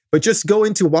why, but just go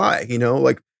into why,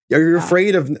 like, you're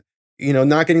afraid of,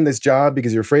 not getting this job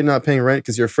because you're afraid of not paying rent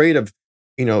because you're afraid of,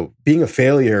 being a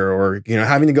failure or,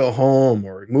 having to go home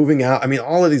or moving out. I mean,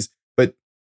 all of these, but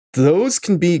those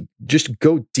can be just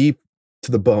go deep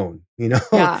to the bone,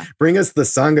 bring us the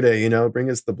sangre, bring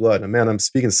us the blood. And man, I'm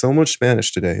speaking so much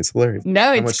Spanish today. It's hilarious.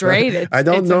 No, it's great. I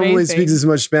don't normally speak as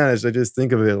much Spanish. I just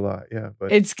think of it a lot. Yeah,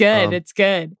 but it's good. It's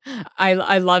good.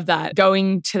 I love that.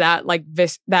 Going to that, like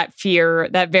that fear,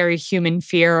 that very human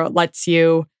fear lets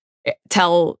you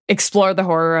explore the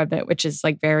horror of it, which is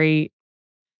like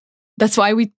that's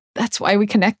why we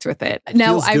connect with it.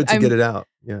 Now, feels good to get it out.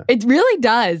 Yeah. It really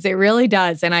does. It really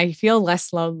does. And I feel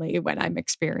less lonely when I'm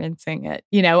experiencing it.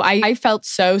 I felt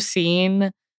so seen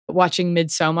watching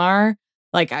Midsommar.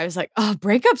 Like I was like, oh,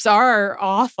 breakups are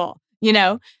awful,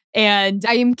 And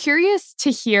I am curious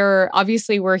to hear,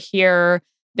 obviously we're here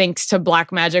thanks to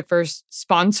Black Magic for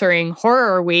sponsoring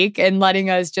Horror Week and letting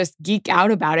us just geek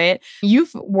out about it.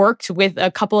 You've worked with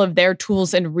a couple of their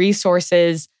tools and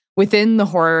resources within the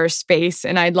horror space.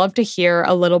 And I'd love to hear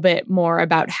a little bit more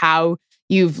about how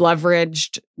you've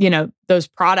leveraged, those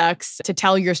products to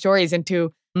tell your stories and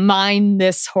to mine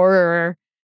this horror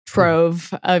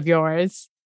trove of yours.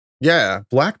 Yeah.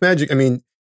 Black Magic. I mean,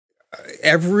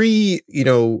 every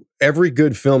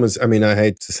good film is, I mean, I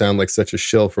hate to sound like such a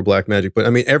shill for Black Magic, but I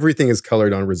mean, everything is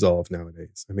colored on Resolve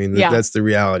nowadays. I mean, that's the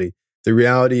reality. The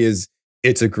reality is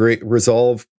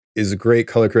Resolve is a great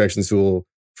color correction tool.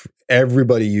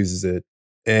 Everybody uses it.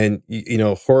 And,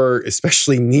 horror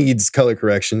especially needs color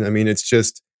correction. I mean, it's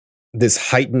just this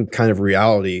heightened kind of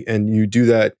reality. And you do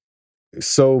that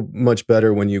so much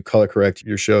better when you color correct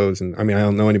your shows. And I mean, I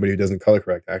don't know anybody who doesn't color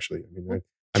correct, actually. I mean,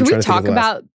 can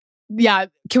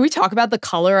we talk about the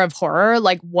color of horror?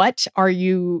 Like, what are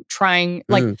you trying?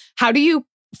 Like, how do you,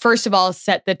 first of all,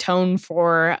 set the tone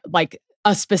for like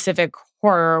a specific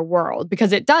horror world?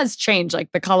 Because it does change.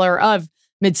 Like the color of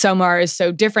Midsommar is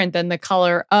so different than the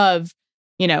color of,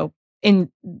 in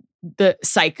the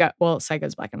Psycho. Well,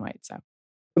 Psycho's black and white, so.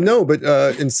 No, but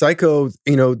in Psycho,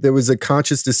 there was a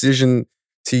conscious decision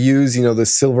to use, the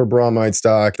silver bromide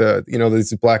stock,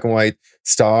 this black and white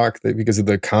stock because of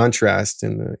the contrast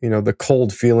and the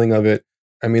cold feeling of it.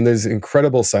 I mean, there's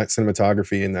incredible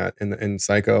cinematography in that, in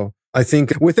Psycho. I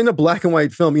think within a black and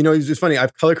white film, it's just funny.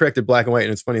 I've color corrected black and white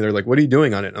and it's funny. They're like, what are you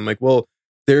doing on it? I'm like, well,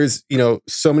 there's,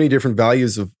 so many different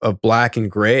values of black and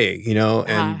gray,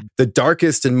 and the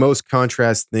darkest and most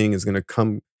contrast thing is going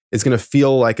to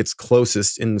feel like it's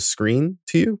closest in the screen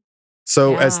to you.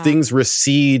 So as things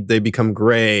recede, they become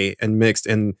gray and mixed.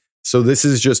 And so this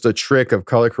is just a trick of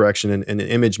color correction and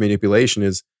image manipulation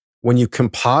is when you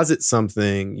composite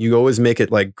something, you always make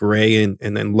it like gray and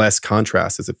then less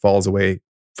contrast as it falls away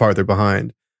farther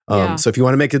behind. So if you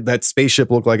want to make that spaceship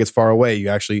look like it's far away, you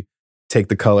actually take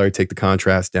the color, take the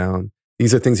contrast down.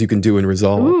 These are things you can do in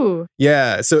Resolve. Ooh.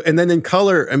 Yeah. So, and then in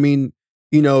color, I mean,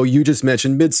 you just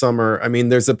mentioned Midsommar. I mean,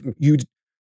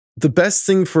 the best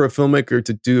thing for a filmmaker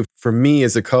to do for me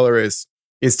as a colorist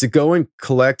is to go and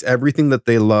collect everything that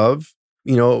they love,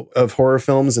 of horror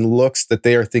films and looks that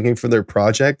they are thinking for their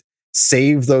project,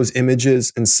 save those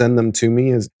images and send them to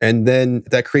me. And then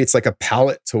that creates like a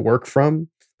palette to work from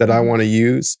that I want to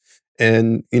use.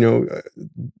 And,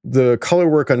 the color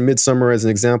work on Midsommar, as an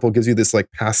example, gives you this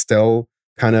like pastel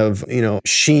kind of,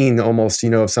 sheen almost,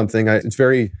 of something. It's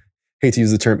very hate to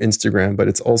use the term Instagram, but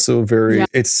it's also very,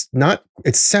 it's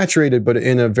saturated, but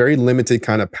in a very limited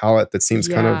kind of palette that seems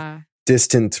kind of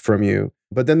distant from you.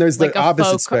 But then there's the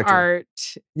opposite spectrum. Art.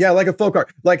 Yeah, like a folk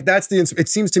art. Like it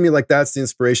seems to me like that's the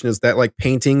inspiration, is that like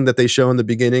painting that they show in the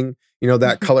beginning,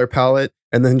 that color palette,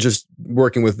 and then just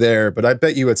working with there. But I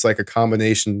bet you it's like a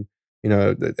combination.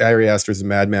 Ari Aster's a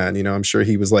madman. I'm sure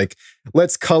he was like,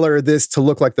 let's color this to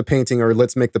look like the painting, or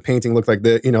let's make the painting look like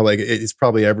the, like it's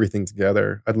probably everything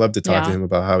together. I'd love to talk to him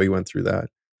about how he went through that.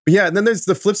 But yeah, and then there's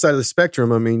the flip side of the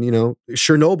spectrum. I mean,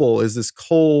 Chernobyl is this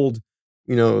cold,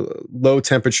 low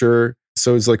temperature.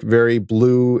 So it's like very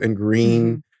blue and green.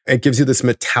 Mm-hmm. It gives you this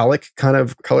metallic kind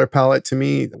of color palette to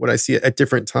me, when I see it at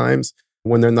different times,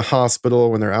 when they're in the hospital,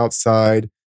 when they're outside.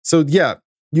 So yeah,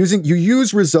 you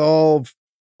use Resolve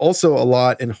also a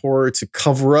lot in horror to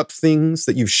cover up things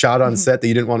that you've shot on set that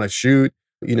you didn't want to shoot.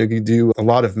 You do a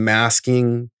lot of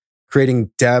masking,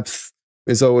 creating depth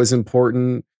is always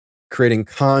important, creating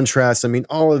contrast. I mean,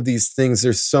 all of these things,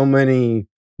 there's so many.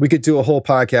 We could do a whole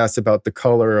podcast about the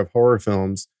color of horror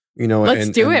films. Let's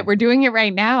do it. We're doing it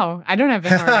right now. I don't have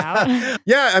it out.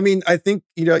 Yeah, I mean, I think,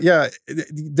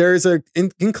 there's an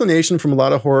inclination from a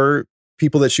lot of horror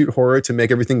people that shoot horror to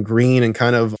make everything green and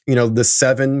kind of, the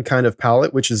Seven kind of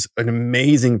palette, which is an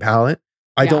amazing palette.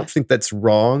 I don't think that's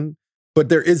wrong, but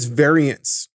there is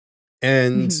variance.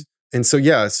 And so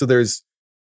there's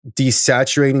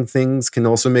desaturating things can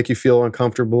also make you feel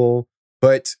uncomfortable.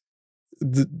 But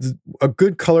a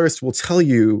good colorist will tell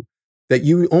you that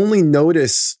you only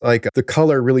notice like the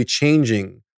color really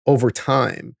changing over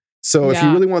time. So if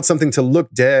you really want something to look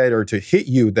dead or to hit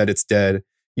you that it's dead,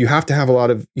 you have to have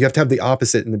the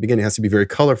opposite in the beginning. It has to be very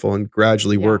colorful and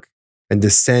gradually work and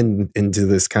descend into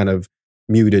this kind of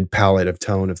muted palette of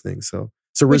tone of things. So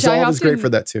Resolve is great for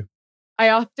that too. I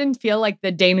often feel like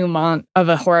the denouement of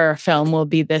a horror film will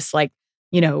be this like,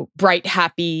 bright,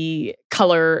 happy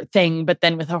color thing, but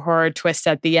then with a horror twist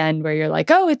at the end where you're like,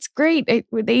 oh, it's great.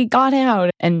 They got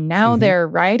out and now they're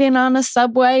riding on a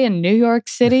subway in New York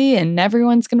City and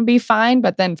everyone's going to be fine.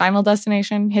 But then Final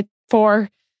Destination Hit 4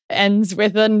 ends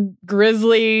with a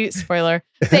grisly spoiler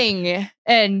thing.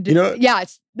 And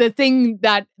it's the thing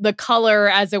that the color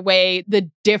as a way,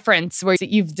 the difference where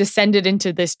you've descended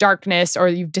into this darkness or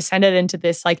you've descended into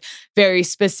this like very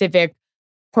specific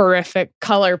horrific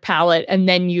color palette, and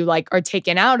then you like are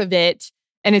taken out of it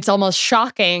and it's almost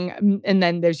shocking, and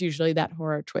then there's usually that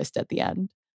horror twist at the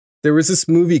end. There was this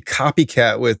movie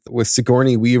Copycat with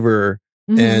Sigourney Weaver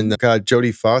and not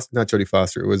Jodie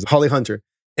Foster, it was Holly Hunter.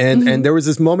 And there was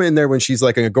this moment in there when she's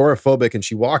like an agoraphobic and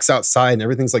she walks outside and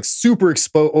everything's like super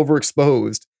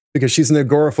overexposed because she's an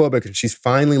agoraphobic and she's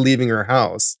finally leaving her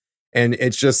house. And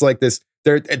it's just like this,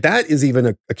 that is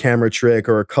even a camera trick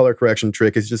or a color correction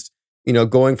trick. It's just,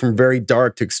 going from very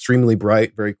dark to extremely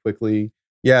bright very quickly.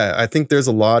 Yeah, I think there's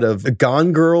a lot of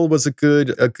Gone Girl was a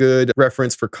good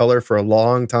reference for color for a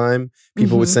long time.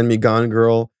 People would send me Gone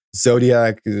Girl.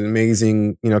 Zodiac is an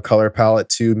amazing, color palette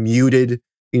too. Muted,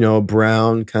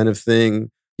 brown kind of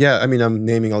thing. Yeah, I mean, I'm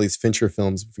naming all these Fincher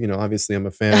films. Obviously I'm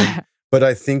a fan. But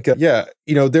I think,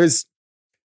 there's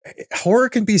horror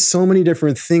can be so many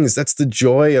different things. That's the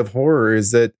joy of horror, is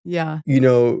that,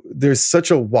 there's such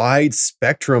a wide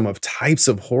spectrum of types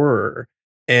of horror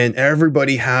and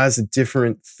everybody has a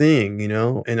different thing,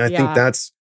 and I think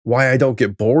that's why I don't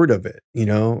get bored of it.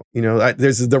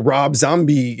 There's the Rob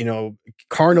Zombie,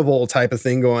 carnival type of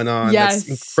thing going on. That's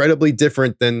incredibly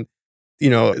different than,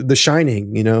 The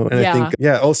Shining, and I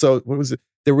think, also, what was it?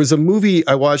 There was a movie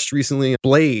I watched recently,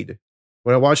 Blade.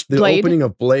 When I watched the opening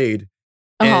of Blade,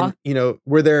 and,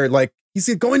 where they're like,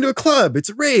 he's going to a club, it's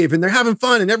a rave, and they're having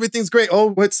fun, and everything's great. Oh,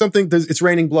 what's something? It's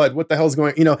raining blood. What the hell's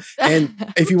going,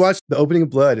 And if you watch the opening of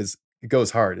Blood, it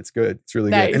goes hard. It's good. It's really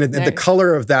good. And the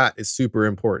color of that is super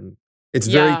important. It's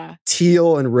very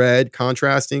teal and red,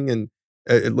 contrasting, and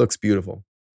it looks beautiful.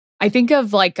 I think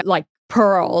of like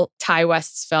Pearl, Ty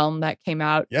West's film that came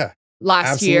out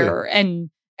last year,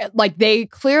 and like they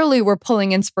clearly were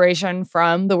pulling inspiration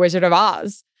from The Wizard of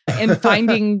Oz. And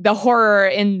finding the horror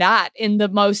in that, in the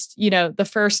most, the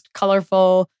first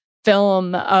colorful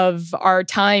film of our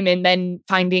time, and then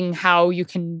finding how you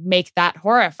can make that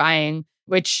horrifying,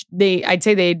 which I'd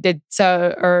say they did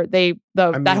so, or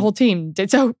that whole team did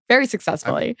so very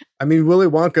successsually. I mean, Willy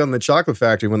Wonka and the Chocolate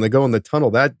Factory, when they go in the tunnel,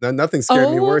 that nothing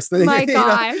scared me worse than my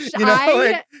gosh.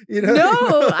 I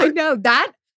know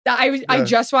that. I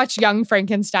just watched Young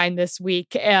Frankenstein this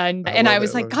week, and I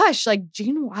was like, gosh, like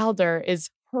Gene Wilder is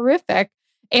horrific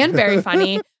and very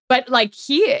funny, but like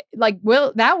Willy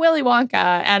Wonka,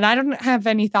 and I don't have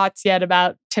any thoughts yet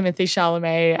about Timothée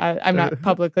Chalamet. I'm not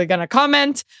publicly going to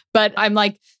comment, but I'm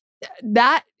like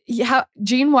that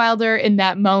Gene Wilder in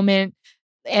that moment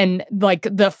and like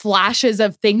the flashes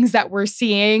of things that we're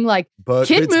seeing, like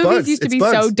kid movies bugs. used to It's be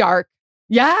bugs. so dark.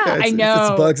 Yeah, I know.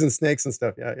 It's bugs and snakes and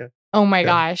stuff. Yeah. Oh my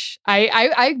gosh.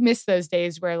 I miss those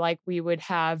days where like we would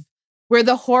have, where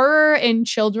the horror in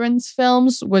children's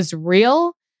films was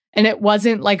real and it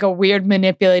wasn't like a weird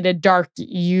manipulated dark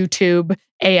YouTube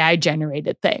AI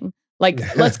generated thing.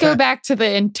 Like, let's go back to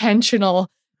the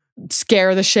intentional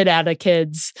scare the shit out of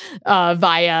kids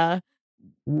via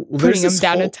putting them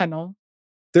down a tunnel.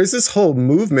 There's this whole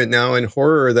movement now in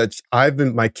horror that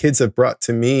my kids have brought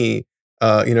to me,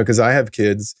 because I have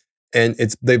kids, and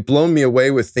they've blown me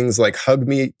away with things like hug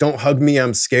me, don't hug me,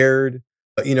 I'm scared.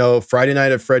 Friday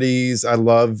Night at Freddy's. I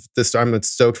love this. I'm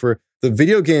stoked for the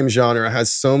video game genre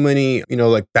has so many,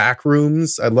 like back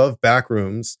rooms. I love back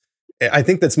rooms. I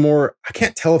think that's more, I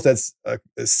can't tell if that's a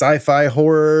sci-fi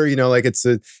horror, like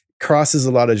it crosses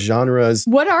a lot of genres.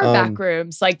 What are back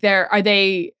rooms? Like they're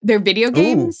video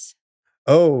games?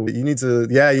 You need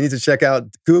to check out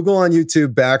Google on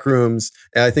YouTube Backrooms.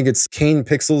 I think it's Kane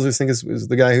Pixels, I think is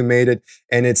the guy who made it.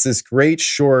 And it's this great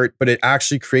short, but it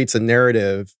actually creates a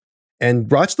narrative.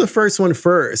 And watch the first one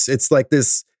first. It's like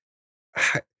this.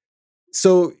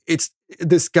 So it's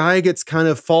this guy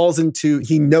falls into,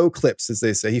 he no clips, as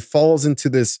they say. He falls into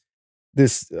this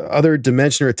other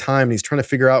dimension or time. And he's trying to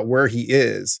figure out where he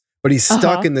is, but he's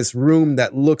stuck in this room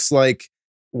that looks like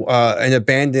an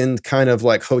abandoned kind of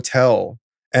like hotel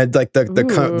and like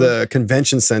the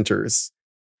convention centers.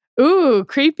 Ooh,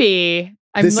 creepy.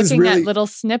 I'm looking at little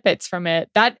snippets from it.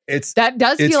 That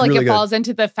does feel like it falls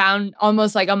into the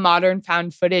almost like a modern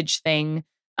found footage thing.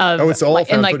 It's all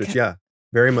found footage. Yeah,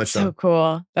 very much so. So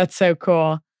cool. That's so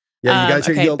cool. Yeah, you guys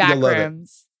you'll love it.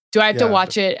 Do I have to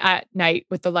watch it at night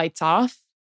with the lights off?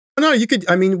 No, you could.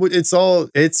 I mean,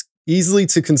 it's easily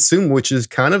to consume, which is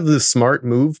kind of the smart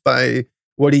move by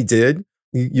what he did.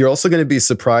 You're also going to be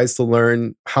surprised to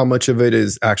learn how much of it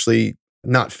is actually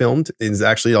not filmed, is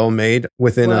actually all made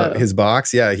within his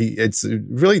box. Yeah, it's a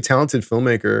really talented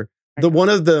filmmaker. One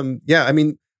of them, I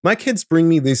mean, my kids bring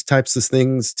me these types of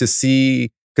things to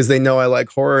see because they know I like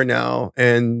horror now.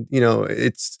 And,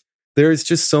 there's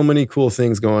just so many cool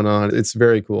things going on. It's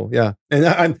very cool. Yeah.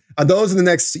 And those are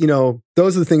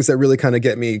those are the things that really kind of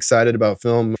get me excited about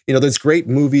film. There's great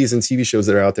movies and TV shows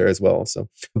that are out there as well. So,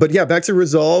 but yeah, back to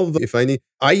Resolve.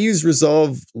 I use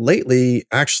Resolve lately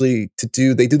actually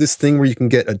they do this thing where you can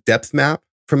get a depth map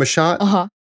from a shot.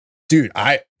 Dude,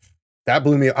 that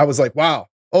blew me. I was like, wow.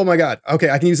 Oh my God. Okay.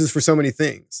 I can use this for so many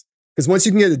things. Because once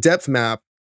you can get a depth map,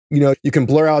 you can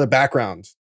blur out a background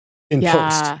in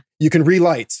post. You can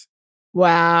relight.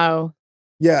 Wow.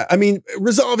 Yeah. I mean,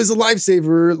 Resolve is a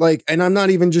lifesaver. And I'm not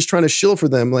even just trying to shill for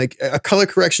them. Like, a color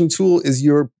correction tool is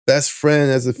your best friend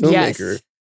as a filmmaker.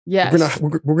 Yes.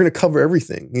 We're going to cover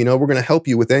everything. We're going to help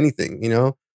you with anything.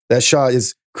 That shot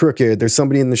is crooked. There's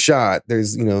somebody in the shot.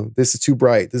 There's, this is too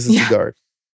bright. This is too dark.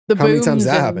 How many times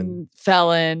that happened?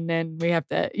 Fell in, and we have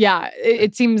to. Yeah.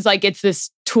 It seems like it's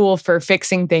this tool for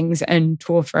fixing things and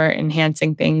tool for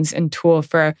enhancing things and tool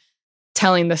for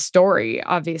telling the story,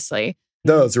 obviously.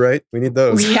 Those, right? We need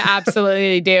those. We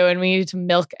absolutely do. And we need to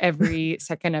milk every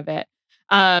second of it.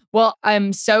 Well,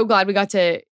 I'm so glad we got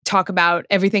to talk about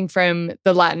everything from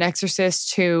the LatinXorcists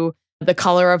to the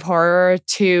color of horror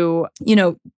to,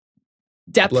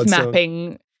 depth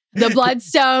mapping. The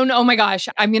Bloodstone. Oh my gosh.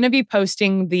 I'm going to be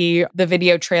posting the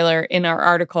video trailer in our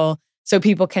article so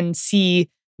people can see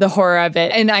the horror of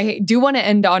it. And I do want to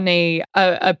end on a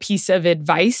piece of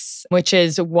advice, which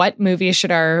is, what movies should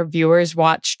our viewers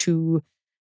watch to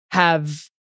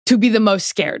be the most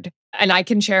scared? And I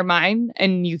can share mine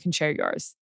and you can share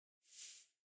yours.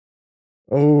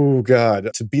 Oh God,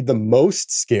 to be the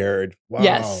most scared. Wow.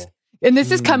 Yes. And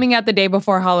this is coming out the day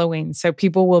before Halloween, so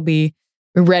people will be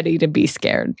ready to be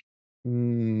scared.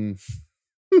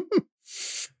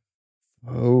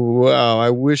 Oh, wow. I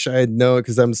wish I had known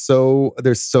because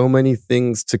there's so many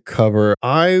things to cover.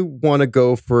 I want to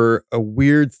go for a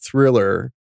weird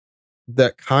thriller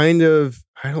that kind of,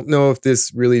 I don't know if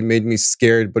this really made me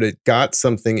scared, but it got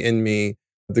something in me.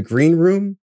 The Green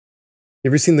Room. You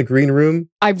ever seen The Green Room?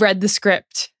 I've read the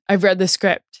script.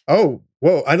 Oh,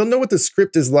 whoa. I don't know what the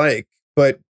script is like,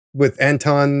 but with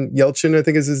Anton Yelchin, I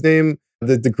think is his name.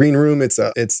 The Green Room, it's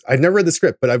I've never read the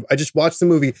script, but I just watched the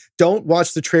movie. Don't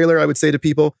watch the trailer, I would say to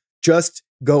people. Just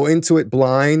go into it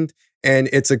blind, and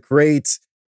it's a great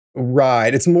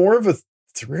ride. It's more of a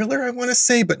thriller, I want to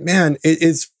say, but man, it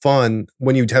is fun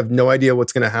when you have no idea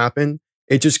what's going to happen.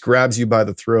 It just grabs you by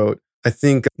the throat. I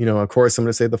think, of course, I'm going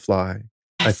to say The Fly.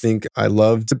 Yes. I think I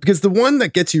loved, because the one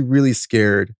that gets you really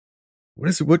scared,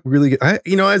 as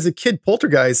a kid,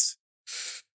 Poltergeist,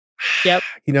 Yep.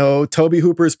 Tobe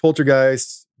Hooper's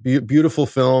Poltergeist, beautiful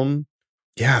film.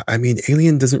 Yeah, I mean,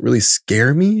 Alien doesn't really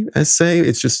scare me,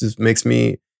 it makes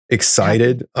me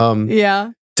excited.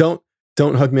 Yeah.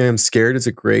 Don't Hug Me, I'm Scared is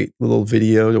a great little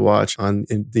video to watch on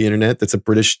the internet. That's a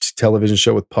British television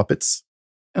show with puppets.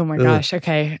 Oh my Ugh. gosh.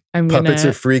 Okay. Puppets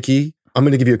are freaky. I'm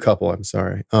going to give you a couple. I'm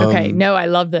sorry. Okay. No, I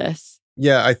love this.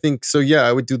 Yeah, I think so. Yeah,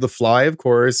 I would do The Fly, of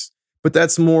course, but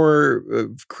that's more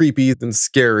creepy than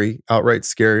scary, outright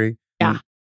scary. Yeah.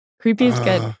 Creepy is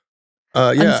good.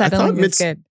 Yeah, Unsettling is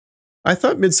good. I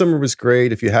thought Midsummer was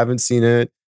great. If you haven't seen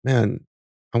it, man,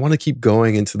 I want to keep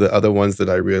going into the other ones that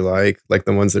I really like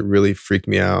the ones that really freak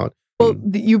me out. Well,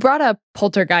 you brought up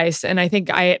Poltergeist, and I think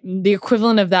the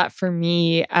equivalent of that for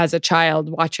me as a child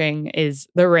watching is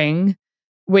The Ring,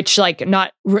 which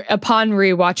upon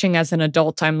rewatching as an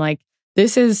adult, I'm like,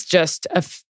 this is just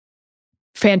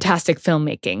fantastic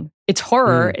filmmaking. It's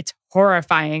horror. It's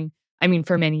horrifying. I mean,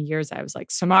 for many years, I was like,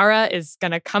 Samara is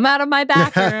going to come out of my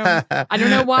bathroom. I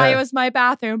don't know why it was my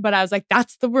bathroom, but I was like,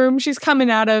 that's the room she's coming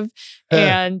out of.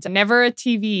 And never a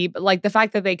TV, but like the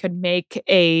fact that they could make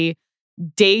a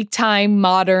daytime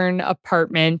modern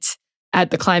apartment at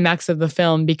the climax of the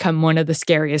film become one of the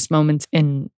scariest moments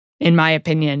in my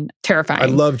opinion, terrifying. I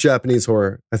love Japanese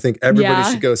horror. I think everybody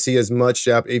should go see as much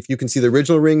if you can see the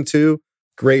original Ring too,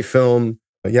 great film.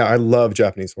 Yeah, I love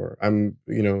Japanese horror. I'm,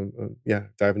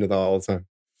 dive into that all the time.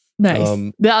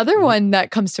 Nice. The other one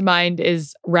that comes to mind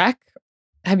is Rec.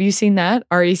 Have you seen that?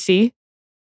 REC?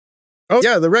 Oh,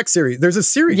 yeah, the Rec series. There's a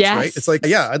series, yes. Right? It's like,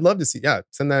 yeah, I'd love to see. Yeah,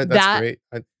 send that. That's great.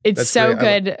 It's so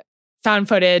good. Found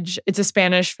footage. It's a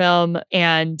Spanish film,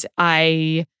 and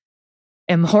I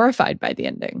am horrified by the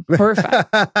ending. Horrified.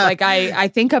 Like, I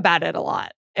think about it a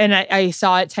lot. And I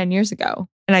saw it 10 years ago.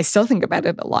 And I still think about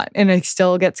it a lot, and I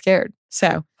still get scared.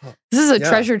 So this is a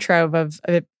treasure trove of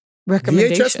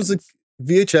recommendations.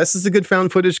 VHS is a good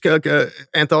found footage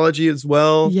anthology as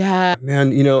well. Yeah,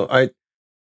 man.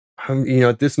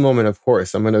 At this moment, of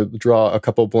course, I'm going to draw a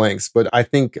couple blanks, but I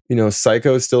think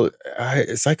Psycho's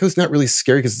not really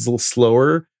scary because it's a little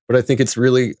slower. But I think it's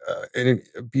really a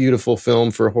beautiful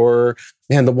film for horror.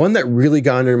 Man, the one that really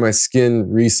got under my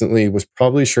skin recently was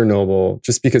probably Chernobyl,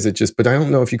 just because but I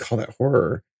don't know if you call that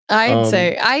horror.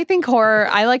 I think horror,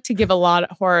 I like to give a lot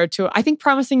of horror to, I think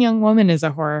Promising Young Woman is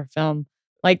a horror film.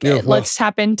 Let's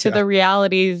tap into the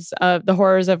realities of the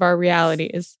horrors of our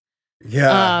realities.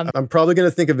 Yeah, I'm probably going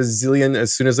to think of a zillion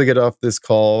as soon as I get off this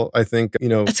call. I think,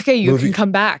 It's okay, you can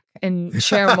come back and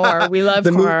share more. We love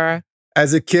horror.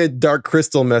 As a kid, Dark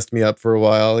Crystal messed me up for a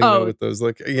while. With those,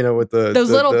 those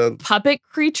little puppet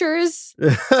creatures.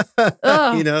 That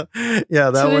one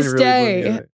really.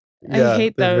 Day, I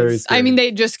hate those. I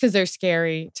mean, just because they're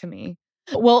scary to me.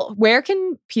 Well, where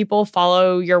can people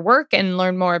follow your work and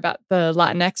learn more about the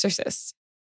LatinXorcists?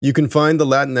 You can find the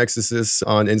LatinXorcists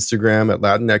on Instagram at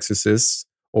LatinXorcists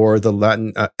or the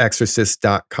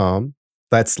LatinXorcist.com.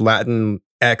 That's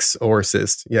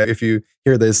LatinXorcist. Yeah, if you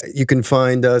hear this, you can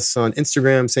find us on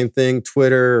Instagram, same thing,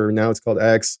 Twitter, or now it's called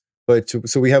X.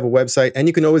 So we have a website, and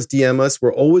you can always DM us.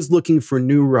 We're always looking for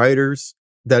new writers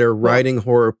that are writing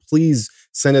horror. Please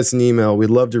send us an email. We'd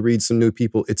love to read some new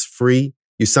people. It's free.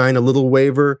 You sign a little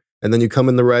waiver, and then you come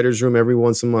in the writer's room every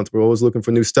once a month. We're always looking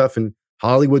for new stuff, and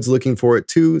Hollywood's looking for it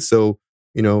too. So,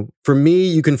 for me,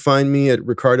 you can find me at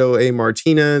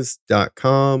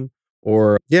ricardoamartinez.com.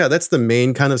 Or, that's the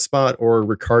main kind of spot, or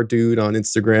Ricardude on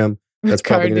Instagram. That's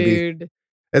probably going to be.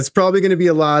 It's probably going to be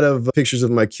a lot of pictures of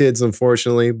my kids,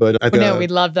 unfortunately. But we'd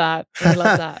love that. We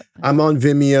love that. I'm on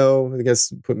Vimeo. I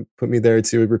guess put me there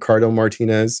too, Ricardo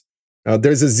Martinez.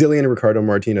 There's a zillion Ricardo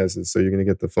Martinezes, so you're going to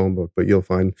get the phone book, but you'll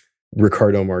find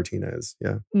Ricardo Martinez.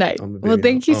 Yeah. Nice. Well,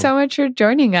 thank you so much for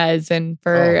joining us and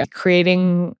for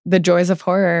creating the joys of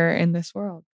horror in this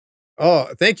world. Oh,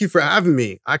 thank you for having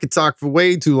me. I could talk for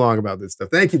way too long about this stuff.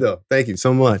 Thank you, though. Thank you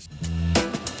so much.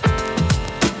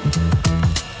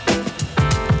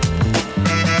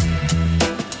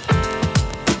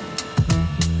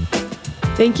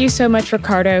 Thank you so much,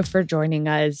 Ricardo, for joining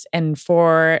us and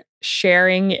for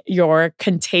sharing your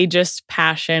contagious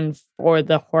passion for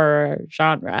the horror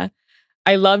genre.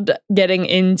 I loved getting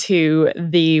into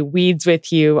the weeds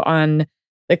with you on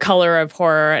the color of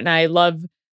horror, and I love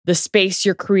the space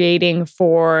you're creating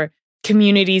for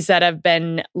communities that have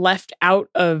been left out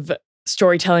of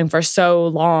storytelling for so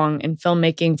long and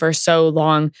filmmaking for so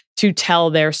long to tell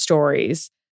their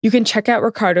stories. You can check out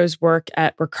Ricardo's work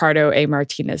at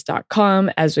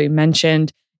ricardoamartinez.com, as we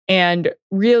mentioned. And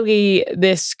really,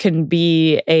 this can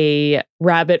be a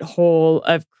rabbit hole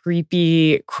of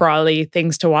creepy, crawly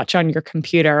things to watch on your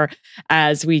computer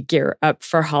as we gear up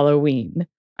for Halloween.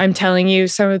 I'm telling you,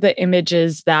 some of the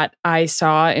images that I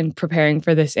saw in preparing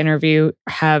for this interview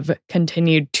have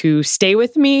continued to stay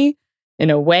with me in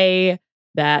a way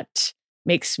that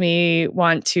makes me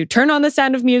want to turn on the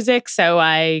Sound of Music so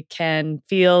I can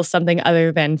feel something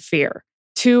other than fear.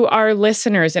 To our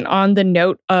listeners, and on the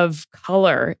note of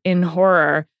color in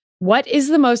horror, what is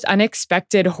the most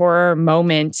unexpected horror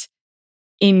moment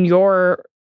in your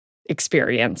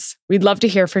experience? We'd love to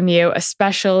hear from you,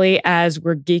 especially as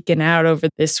we're geeking out over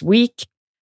this week.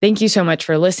 Thank you so much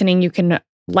for listening. You can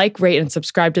like, rate, and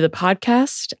subscribe to the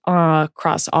podcast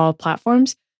across all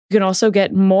platforms. You can also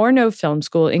get more No Film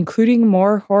School, including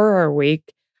more Horror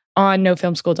Week, on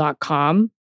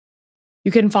nofilmschool.com.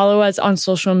 You can follow us on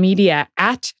social media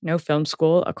at No Film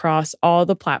School across all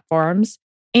the platforms.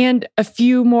 And a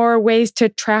few more ways to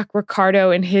track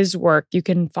Ricardo and his work. You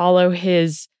can follow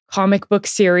his comic book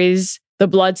series, The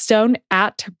Bloodstone,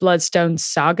 at Bloodstone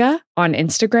Saga on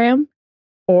Instagram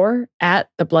or at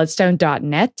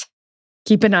thebloodstone.net.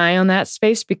 Keep an eye on that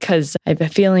space because I have a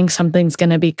feeling something's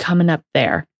going to be coming up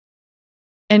there.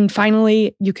 And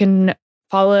finally, you can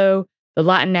follow the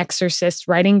LatinXorcists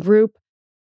writing group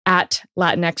at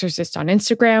LatinXorcist on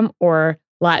Instagram or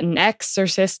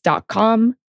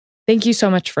LatinXorcist.com. Thank you so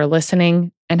much for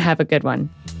listening and have a good one.